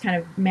districts kind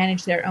of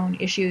manage their own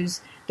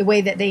issues the way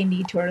that they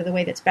need to or the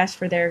way that's best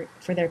for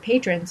their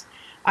patrons.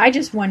 I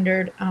just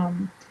wondered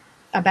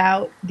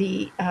about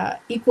the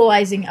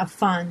equalizing of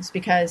funds,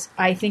 because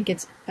I think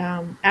it's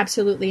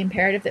absolutely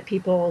imperative that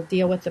people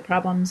deal with the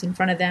problems in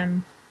front of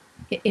them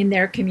in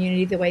their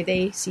community the way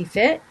they see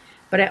fit,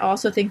 but I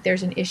also think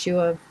there's an issue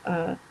of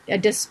a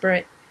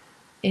disparate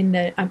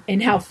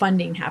in how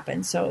funding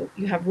happens. So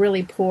you have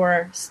really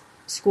poor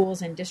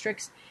schools and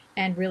districts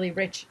and really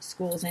rich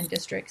schools and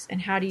districts,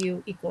 and how do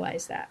you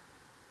equalize that?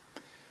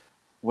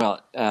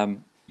 Well,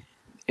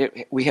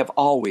 we have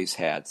always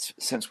had,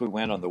 since we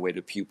went on the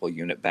weighted pupil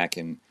unit back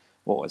in,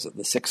 the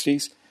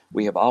 60s,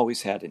 we have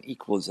always had an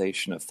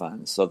equalization of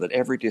funds so that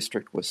every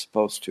district was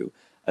supposed to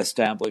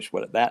establish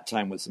what at that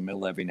time was the mill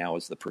levy, now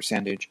is the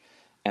percentage,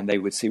 and they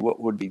would see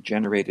what would be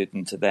generated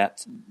into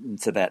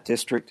that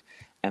district,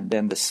 and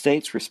then the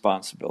state's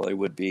responsibility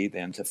would be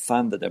then to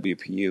fund the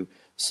WPU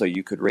so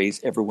you could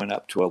raise everyone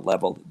up to a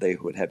level that they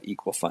would have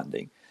equal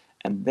funding,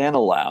 and then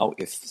allow,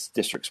 if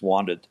districts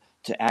wanted,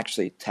 to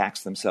actually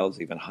tax themselves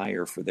even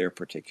higher for their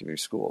particular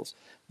schools.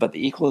 But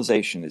the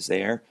equalization is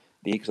there.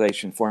 The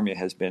equalization formula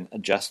has been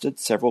adjusted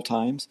several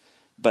times,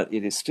 but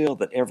it is still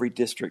that every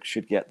district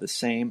should get the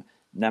same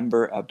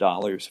number of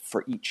dollars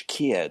for each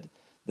kid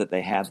that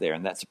they have there,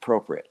 and that's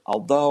appropriate.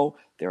 Although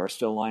there are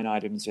still line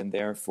items in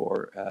there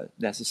for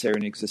necessary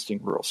and existing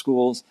rural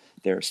schools,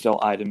 there are still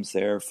items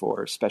there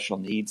for special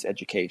needs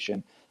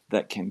education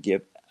that can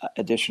give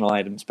additional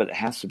items, but it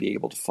has to be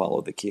able to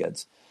follow the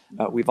kids.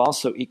 We've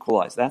also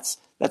equalized, that's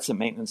a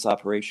maintenance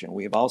operation.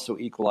 We have also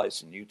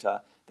equalized in Utah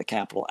the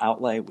capital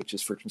outlay, which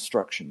is for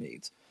construction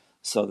needs,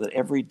 so that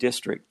every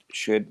district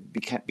should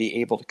be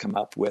able to come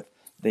up with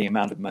the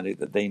amount of money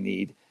that they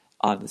need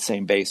on the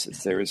same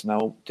basis. There is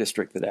no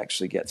district that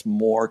actually gets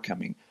more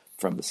coming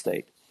from the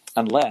state,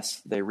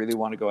 unless they really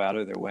want to go out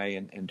of their way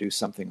and do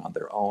something on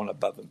their own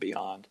above and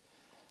beyond.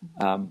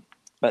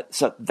 But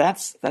so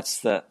that's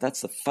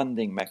the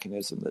funding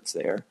mechanism that's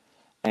there,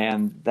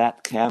 and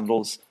that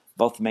handles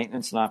both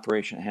maintenance and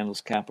operation. It handles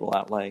capital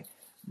outlay,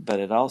 but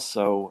it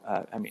also,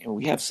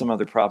 we have some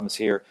other problems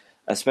here,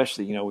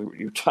 especially, you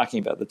were talking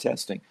about the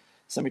testing.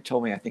 Somebody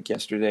told me, I think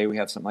yesterday, we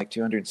have something like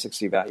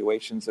 260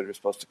 evaluations that are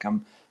supposed to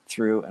come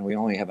through, and we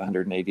only have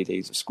 180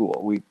 days of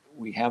school.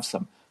 We have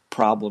some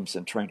problems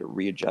in trying to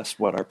readjust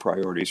what our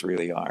priorities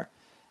really are.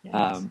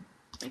 Yes.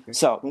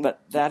 But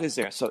that is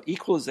there. So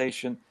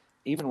equalization,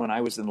 even when I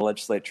was in the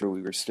legislature,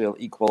 we were still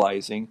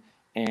equalizing,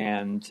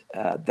 and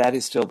that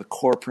is still the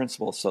core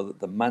principle, so that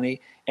the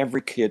money,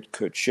 every kid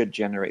should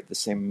generate the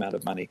same amount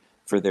of money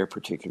for their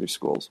particular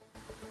schools.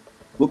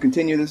 We'll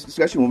continue this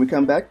discussion when we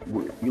come back.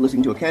 You're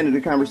listening to a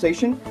candidate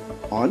conversation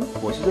on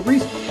Voices of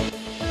Reason.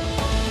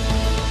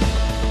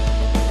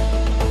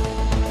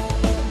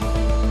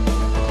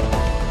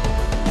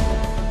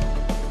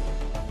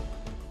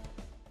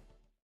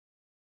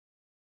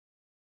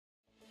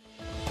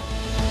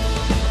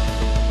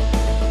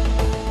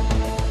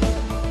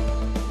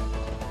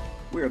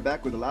 We are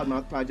back with the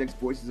Loudmouth Project's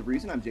Voices of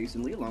Reason. I'm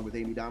Jason Lee, along with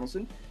Amy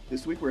Donaldson.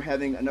 This week we're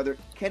having another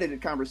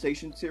candidate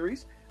conversation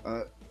series,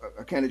 a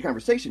candidate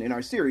conversation in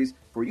our series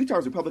for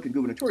Utah's Republican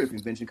Gubernatorial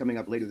Convention coming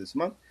up later this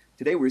month.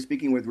 Today we're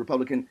speaking with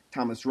Republican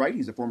Thomas Wright.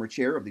 He's a former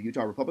chair of the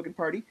Utah Republican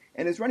Party,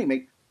 and his running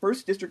mate,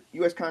 1st District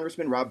U.S.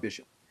 Congressman Rob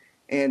Bishop.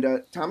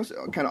 And Thomas,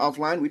 kind of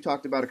offline, we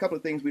talked about a couple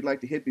of things we'd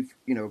like to hit,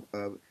 in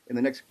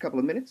the next couple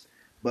of minutes.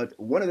 But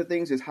one of the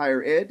things is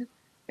higher ed.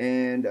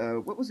 And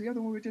what was the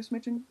other one we just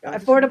mentioned?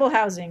 Affordable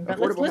housing. But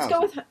let's housing.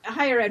 go with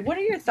higher ed. What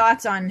are your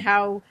thoughts on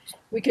how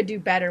we could do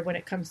better when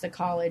it comes to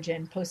college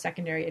and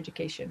post-secondary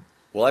education?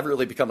 Well, I've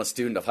really become a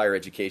student of higher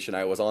education.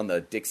 I was on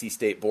the Dixie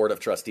State Board of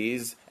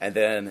Trustees, and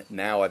then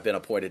now I've been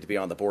appointed to be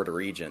on the Board of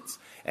Regents.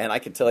 And I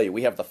can tell you,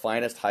 we have the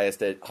finest,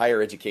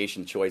 higher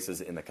education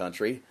choices in the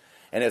country.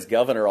 And as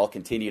governor, I'll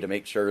continue to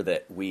make sure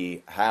that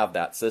we have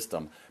that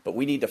system. But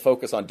we need to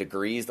focus on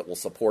degrees that will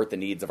support the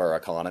needs of our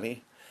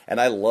economy. And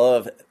I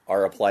love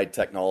our applied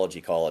technology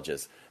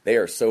colleges. They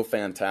are so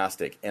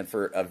fantastic. And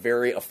for a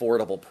very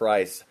affordable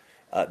price,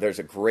 there's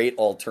a great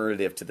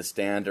alternative to the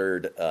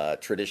standard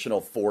traditional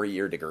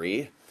 4-year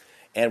degree.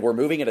 And we're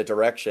moving in a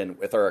direction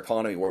with our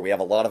economy where we have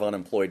a lot of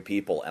unemployed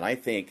people. And I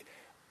think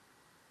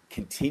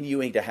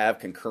continuing to have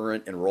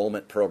concurrent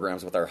enrollment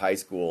programs with our high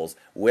schools,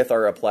 with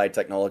our applied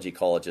technology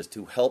colleges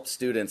to help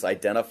students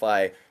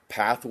identify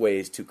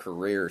pathways to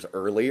careers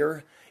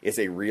earlier is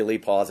a really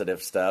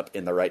positive step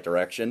in the right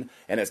direction.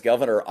 And as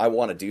governor, I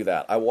want to do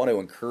that. I want to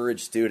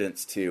encourage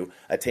students to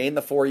attain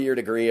the 4-year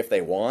degree if they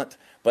want,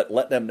 but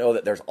let them know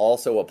that there's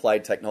also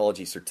applied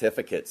technology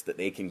certificates that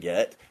they can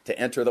get to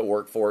enter the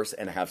workforce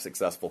and have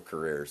successful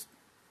careers.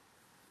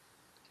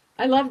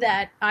 I love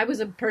that. I was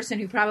a person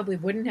who probably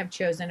wouldn't have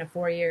chosen a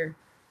 4-year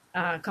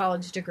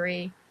college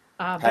degree.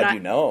 Had you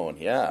known,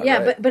 yeah.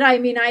 Yeah, right. but I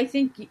mean, I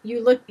think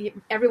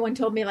everyone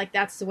told me, like,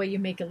 that's the way you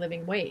make a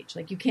living wage.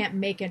 Like, you can't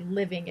make a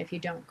living if you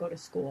don't go to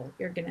school.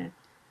 You're going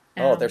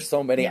to... there's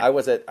so many.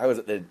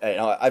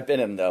 Yeah. I've been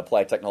in the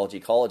applied technology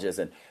colleges,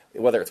 and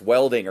whether it's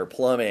welding or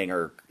plumbing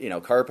or,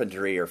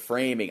 carpentry or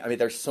framing, I mean,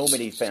 there's so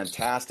many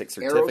fantastic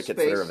certificates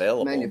that are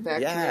available.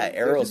 Manufacturing. Yeah,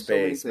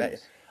 aerospace.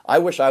 I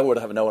wish I would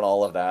have known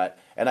all of that.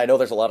 And I know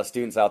there's a lot of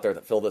students out there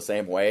that feel the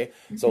same way.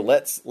 Mm-hmm. So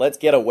let's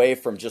get away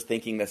from just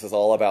thinking this is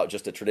all about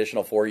just a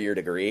traditional 4-year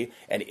degree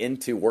and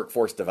into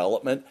workforce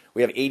development.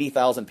 We have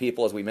 80,000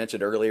 people, as we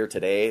mentioned earlier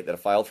today, that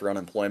have filed for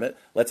unemployment.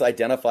 Let's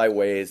identify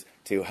ways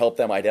to help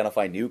them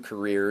identify new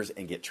careers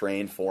and get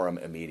trained for them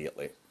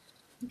immediately.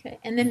 Okay.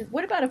 And then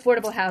what about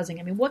affordable housing?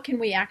 I mean, what can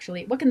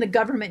the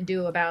government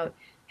do about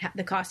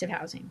the cost of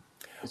housing?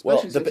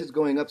 Especially since it's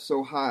going up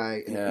so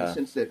high in the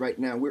sense that right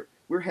now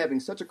we're having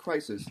such a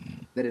crisis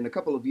that in a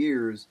couple of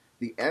years,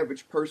 the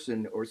average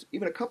person or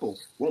even a couple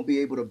won't be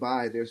able to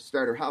buy their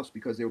starter house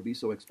because they will be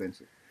so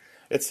expensive.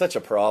 It's such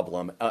a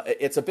problem.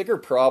 It's a bigger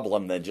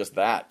problem than just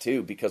that,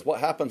 too, because what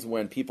happens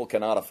when people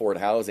cannot afford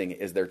housing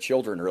is their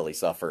children really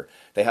suffer.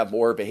 They have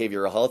more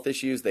behavioral health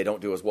issues, they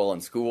don't do as well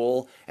in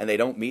school, and they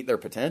don't meet their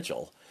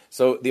potential.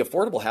 So the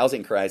affordable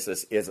housing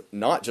crisis is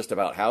not just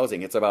about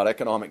housing. It's about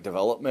economic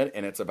development,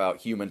 and it's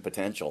about human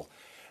potential.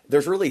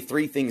 There's really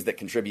 3 things that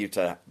contribute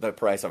to the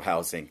price of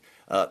housing.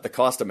 The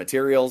cost of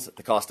materials,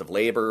 the cost of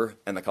labor,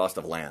 and the cost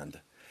of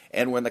land.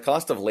 And when the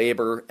cost of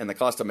labor and the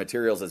cost of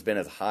materials has been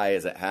as high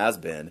as it has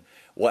been,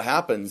 what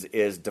happens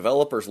is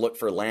developers look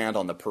for land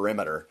on the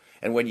perimeter.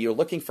 And when you're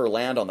looking for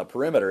land on the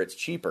perimeter, it's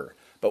cheaper.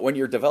 But when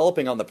you're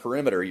developing on the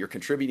perimeter, you're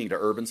contributing to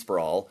urban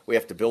sprawl. We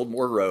have to build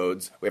more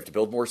roads, we have to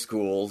build more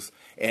schools,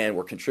 and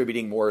we're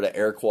contributing more to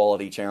air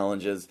quality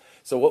challenges.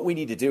 So what we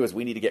need to do is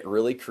we need to get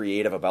really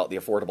creative about the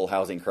affordable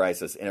housing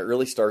crisis, and it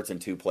really starts in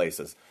 2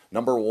 places.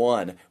 Number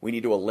 1, we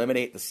need to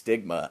eliminate the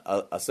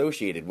stigma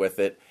associated with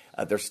it.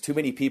 There's too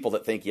many people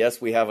that think, yes,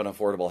 we have an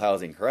affordable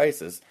housing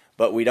crisis,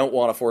 but we don't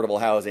want affordable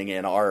housing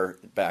in our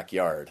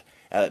backyard.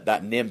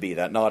 That NIMBY,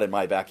 that not in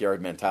my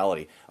backyard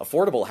mentality.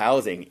 Affordable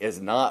housing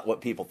is not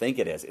what people think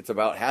it is. It's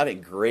about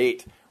having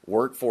great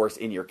workforce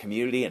in your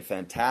community and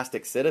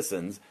fantastic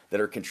citizens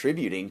that are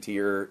contributing to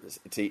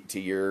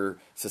your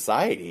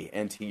society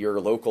and to your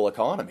local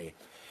economy.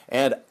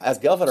 And as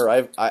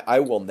governor, I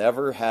will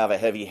never have a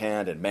heavy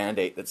hand and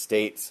mandate that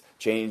states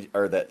change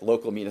or that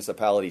local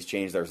municipalities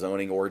change their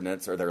zoning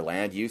ordinance or their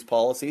land use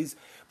policies,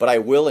 but I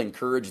will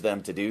encourage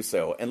them to do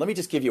so. And let me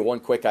just give you one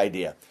quick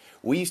idea.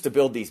 We used to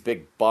build these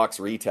big box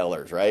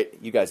retailers, right?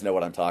 You guys know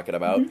what I'm talking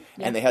about.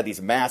 Mm-hmm. Yeah. And they had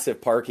these massive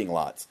parking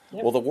lots.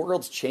 Yep. Well, the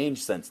world's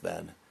changed since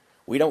then.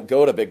 We don't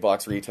go to big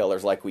box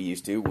retailers like we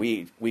used to.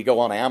 We go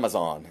on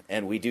Amazon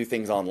and we do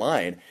things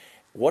online.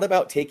 What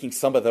about taking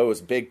some of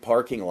those big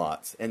parking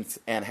lots and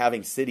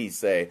having cities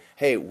say,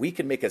 hey, we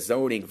can make a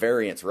zoning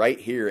variance right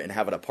here and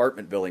have an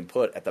apartment building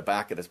put at the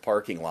back of this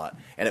parking lot,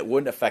 and it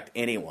wouldn't affect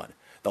anyone.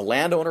 The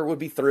landowner would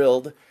be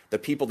thrilled, the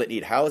people that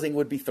need housing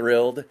would be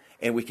thrilled,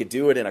 and we could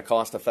do it in a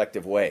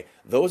cost-effective way.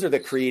 Those are the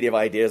creative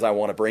ideas I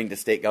want to bring to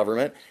state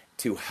government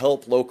to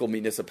help local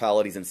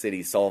municipalities and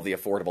cities solve the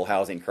affordable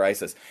housing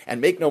crisis.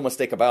 And make no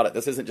mistake about it,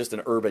 this isn't just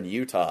an urban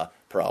Utah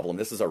problem.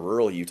 This is a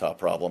rural Utah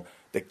problem.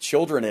 The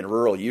children in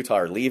rural Utah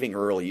are leaving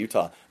rural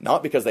Utah,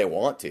 not because they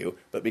want to,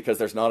 but because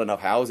there's not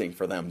enough housing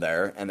for them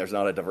there, and there's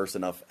not a diverse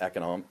enough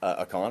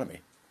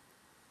economy.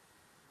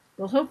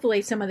 Well,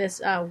 hopefully some of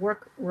this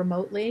work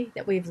remotely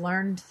that we've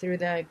learned through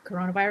the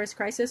coronavirus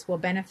crisis will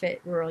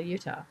benefit rural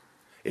Utah.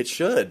 It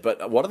should,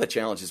 but one of the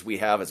challenges we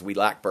have is we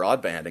lack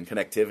broadband and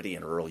connectivity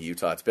in rural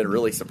Utah. It's been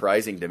really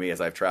surprising to me as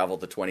I've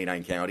traveled to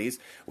 29 counties.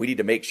 We need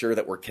to make sure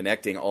that we're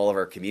connecting all of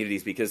our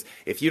communities, because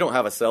if you don't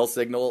have a cell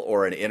signal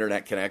or an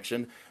internet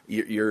connection,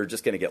 you're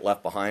just going to get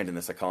left behind in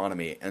this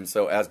economy. And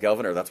so as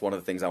governor, that's one of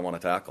the things I want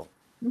to tackle.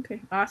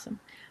 Okay, awesome.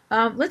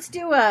 Let's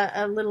do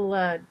a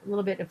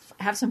little bit of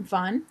have some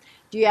fun.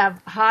 Do you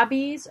have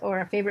hobbies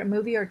or a favorite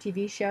movie or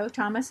TV show,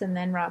 Thomas, and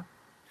then Rob?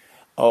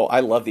 Oh, I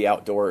love the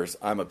outdoors.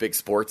 I'm a big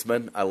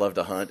sportsman. I love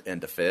to hunt and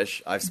to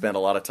fish. I've spent a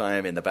lot of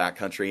time in the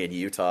backcountry in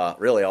Utah,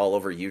 really all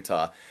over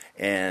Utah,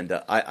 and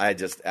I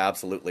just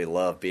absolutely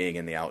love being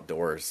in the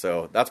outdoors.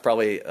 So that's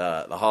probably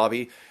the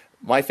hobby.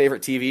 My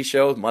favorite TV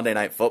show, Monday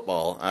Night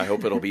Football. I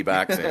hope it'll be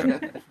back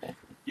soon.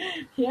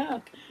 Yeah.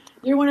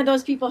 You're one of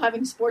those people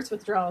having sports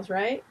withdrawals,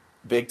 right?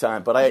 Big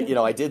time. But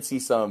I did see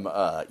some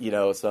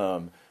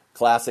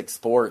classic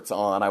sports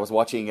on. I was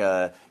watching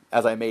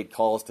as I made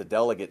calls to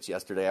delegates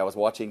yesterday, I was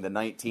watching the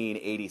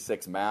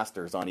 1986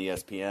 Masters on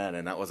ESPN,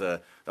 and that was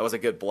a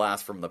good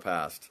blast from the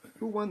past.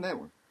 Who won that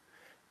one?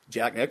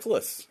 Jack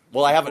Nicklaus.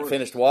 Well, I haven't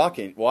finished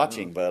watching,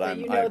 but I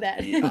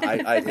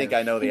think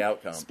I know the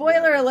outcome.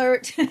 Spoiler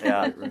alert.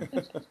 Yeah.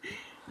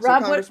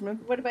 Rob,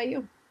 what about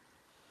you?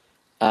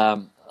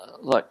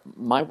 Look,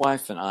 my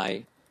wife and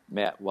I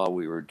met while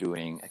we were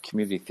doing a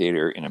community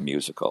theater in a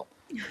musical.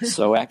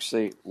 So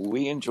actually,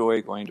 we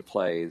enjoy going to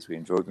plays. We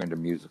enjoy going to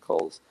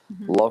musicals.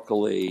 Mm-hmm.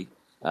 Locally,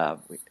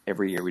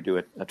 every year we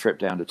do a trip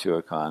down to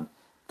Tuacahn.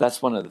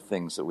 That's one of the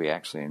things that we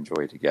actually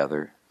enjoy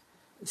together.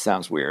 It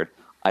sounds weird.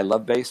 I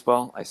love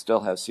baseball. I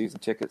still have season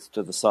tickets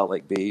to the Salt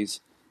Lake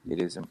Bees.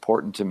 It is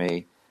important to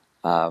me.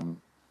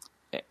 And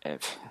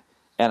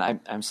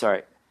I'm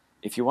sorry,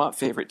 if you want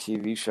favorite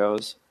TV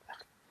shows,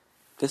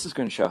 this is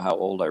going to show how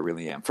old I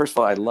really am. First of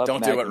all, I love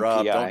Don't Magnum do it,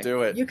 Rob. PI. Don't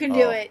do it. You can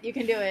do it. You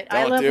can do it.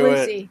 I love do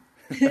Lucy.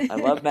 I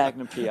love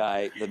Magnum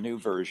PI, the new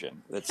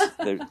version.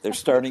 They're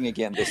starting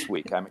again this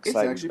week. I'm excited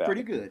about it. It's actually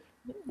pretty good.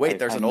 Wait,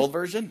 there's an old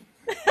version?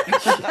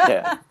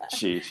 Yeah,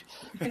 sheesh.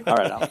 All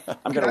right,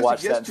 I'm going to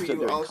watch that instead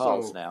of doing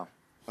calls now.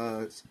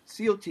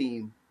 SEAL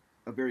Team,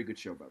 a very good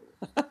show, by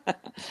the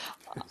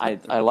way.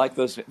 I like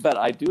those, but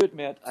I do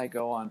admit I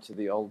go on to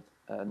the old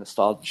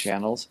nostalgia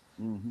channels.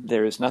 Mm-hmm.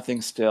 There is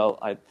nothing still.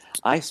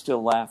 I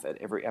still laugh at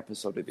every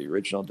episode of the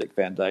original Dick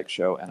Van Dyke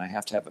Show, and I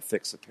have to have a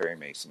fix of Perry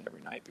Mason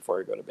every night before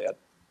I go to bed.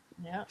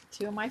 Yeah,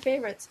 two of my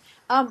favorites.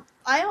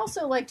 I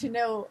also like to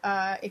know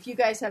if you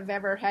guys have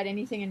ever had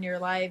anything in your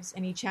lives,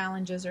 any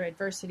challenges or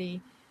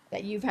adversity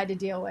that you've had to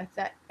deal with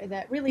that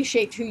really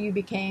shaped who you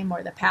became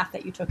or the path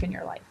that you took in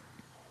your life.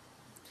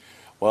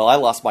 Well, I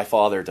lost my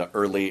father to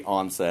early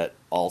onset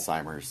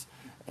Alzheimer's,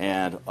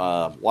 and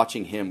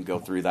watching him go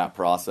through that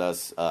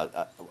process,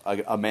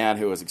 a man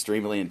who was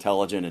extremely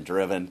intelligent and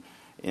driven,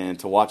 and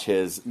to watch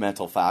his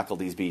mental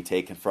faculties be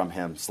taken from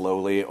him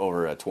slowly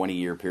over a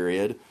 20-year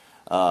period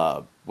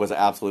was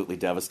absolutely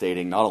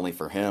devastating, not only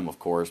for him, of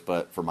course,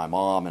 but for my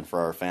mom and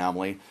for our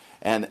family.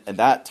 And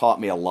that taught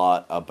me a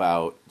lot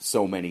about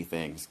so many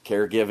things: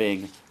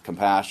 caregiving,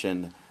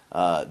 compassion,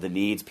 the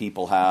needs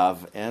people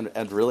have,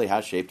 and really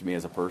has shaped me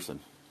as a person.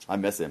 I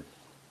miss him.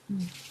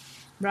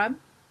 Rob?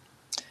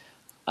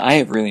 I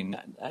have really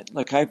not.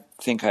 Look, I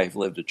think I've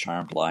lived a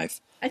charmed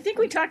life. I think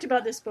we talked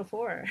about this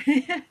before.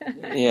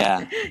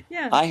 Yeah.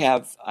 Yeah. I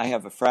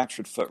have a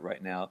fractured foot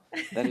right now.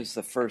 That is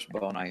the first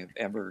bone I have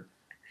ever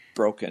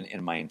broken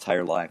in my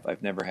entire life.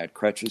 I've never had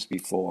crutches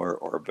before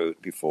or a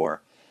boot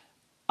before.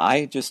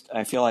 I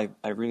feel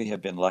I really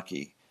have been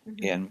lucky.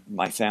 Mm-hmm. In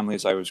my family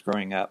as I was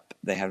growing up.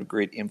 They had a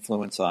great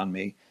influence on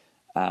me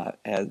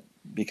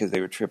because they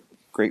were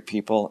great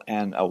people,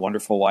 and a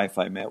wonderful wife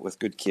I met with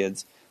good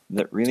kids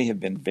that really have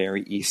been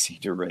very easy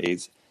to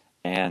raise.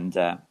 And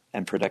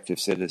and productive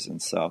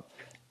citizens. So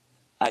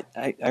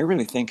I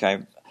really think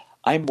I'm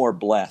more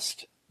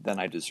blessed than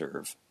I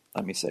deserve.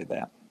 Let me say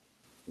that.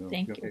 Well,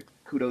 Thank you.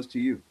 Kudos to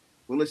you.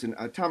 Well, listen,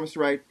 Thomas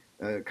Wright,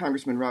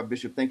 Congressman Rob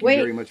Bishop, thank you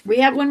very much. We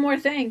have one more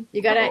thing.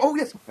 You got to. Oh,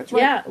 yes, that's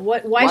right. Yeah.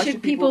 Why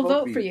should people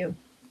vote for you?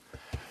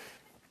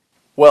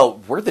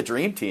 Well, we're the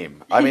dream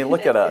team. I mean,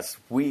 look at us.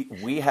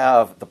 We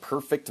have the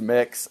perfect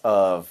mix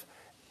of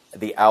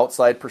the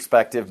outside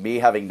perspective, me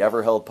having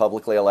never held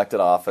publicly elected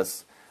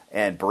office,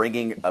 and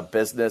bringing a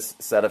business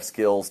set of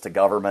skills to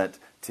government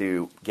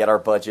to get our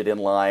budget in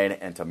line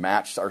and to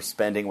match our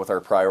spending with our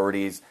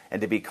priorities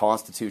and to be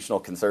constitutional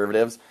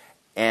conservatives,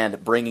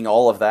 and bringing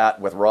all of that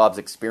with Rob's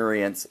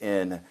experience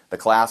in the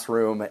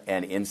classroom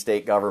and in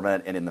state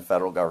government and in the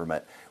federal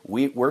government.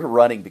 We're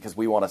running because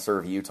we want to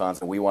serve Utahns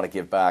and we want to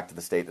give back to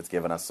the state that's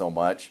given us so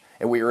much,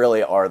 and we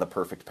really are the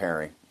perfect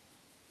pairing.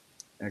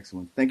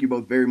 Excellent. Thank you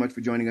both very much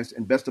for joining us,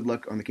 and best of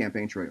luck on the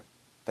campaign trail.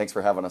 Thanks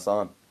for having us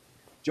on.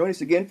 Join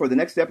us again for the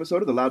next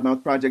episode of the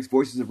Loudmouth Project's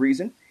Voices of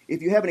Reason.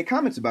 If you have any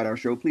comments about our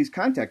show, please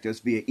contact us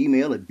via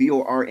email at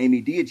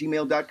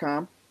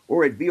vormed@gmail.com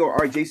or at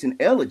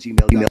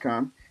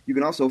vorjasonl@gmail.com. You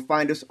can also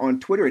find us on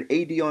Twitter at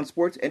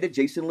ADOnSports and at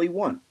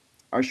JasonLee1.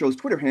 Our show's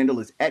Twitter handle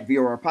is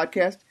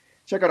 @VORPodcast.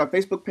 Check out our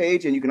Facebook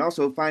page, and you can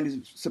also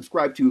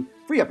subscribe to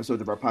free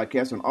episodes of our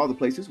podcast on all the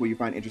places where you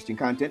find interesting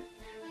content.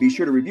 Be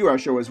sure to review our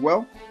show as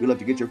well. We love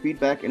to get your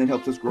feedback, and it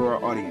helps us grow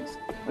our audience.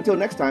 Until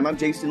next time, I'm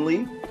Jason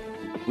Lee.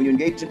 When you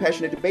engage in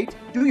passionate debate,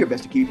 do your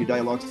best to keep your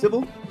dialogue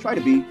civil. Try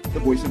to be the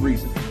voice of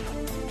reason.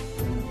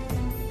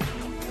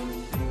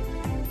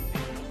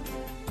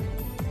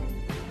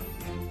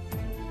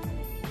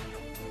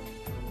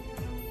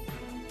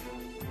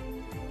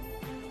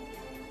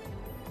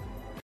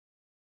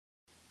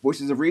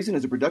 Voices of Reason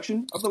is a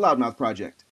production of the Loudmouth Project.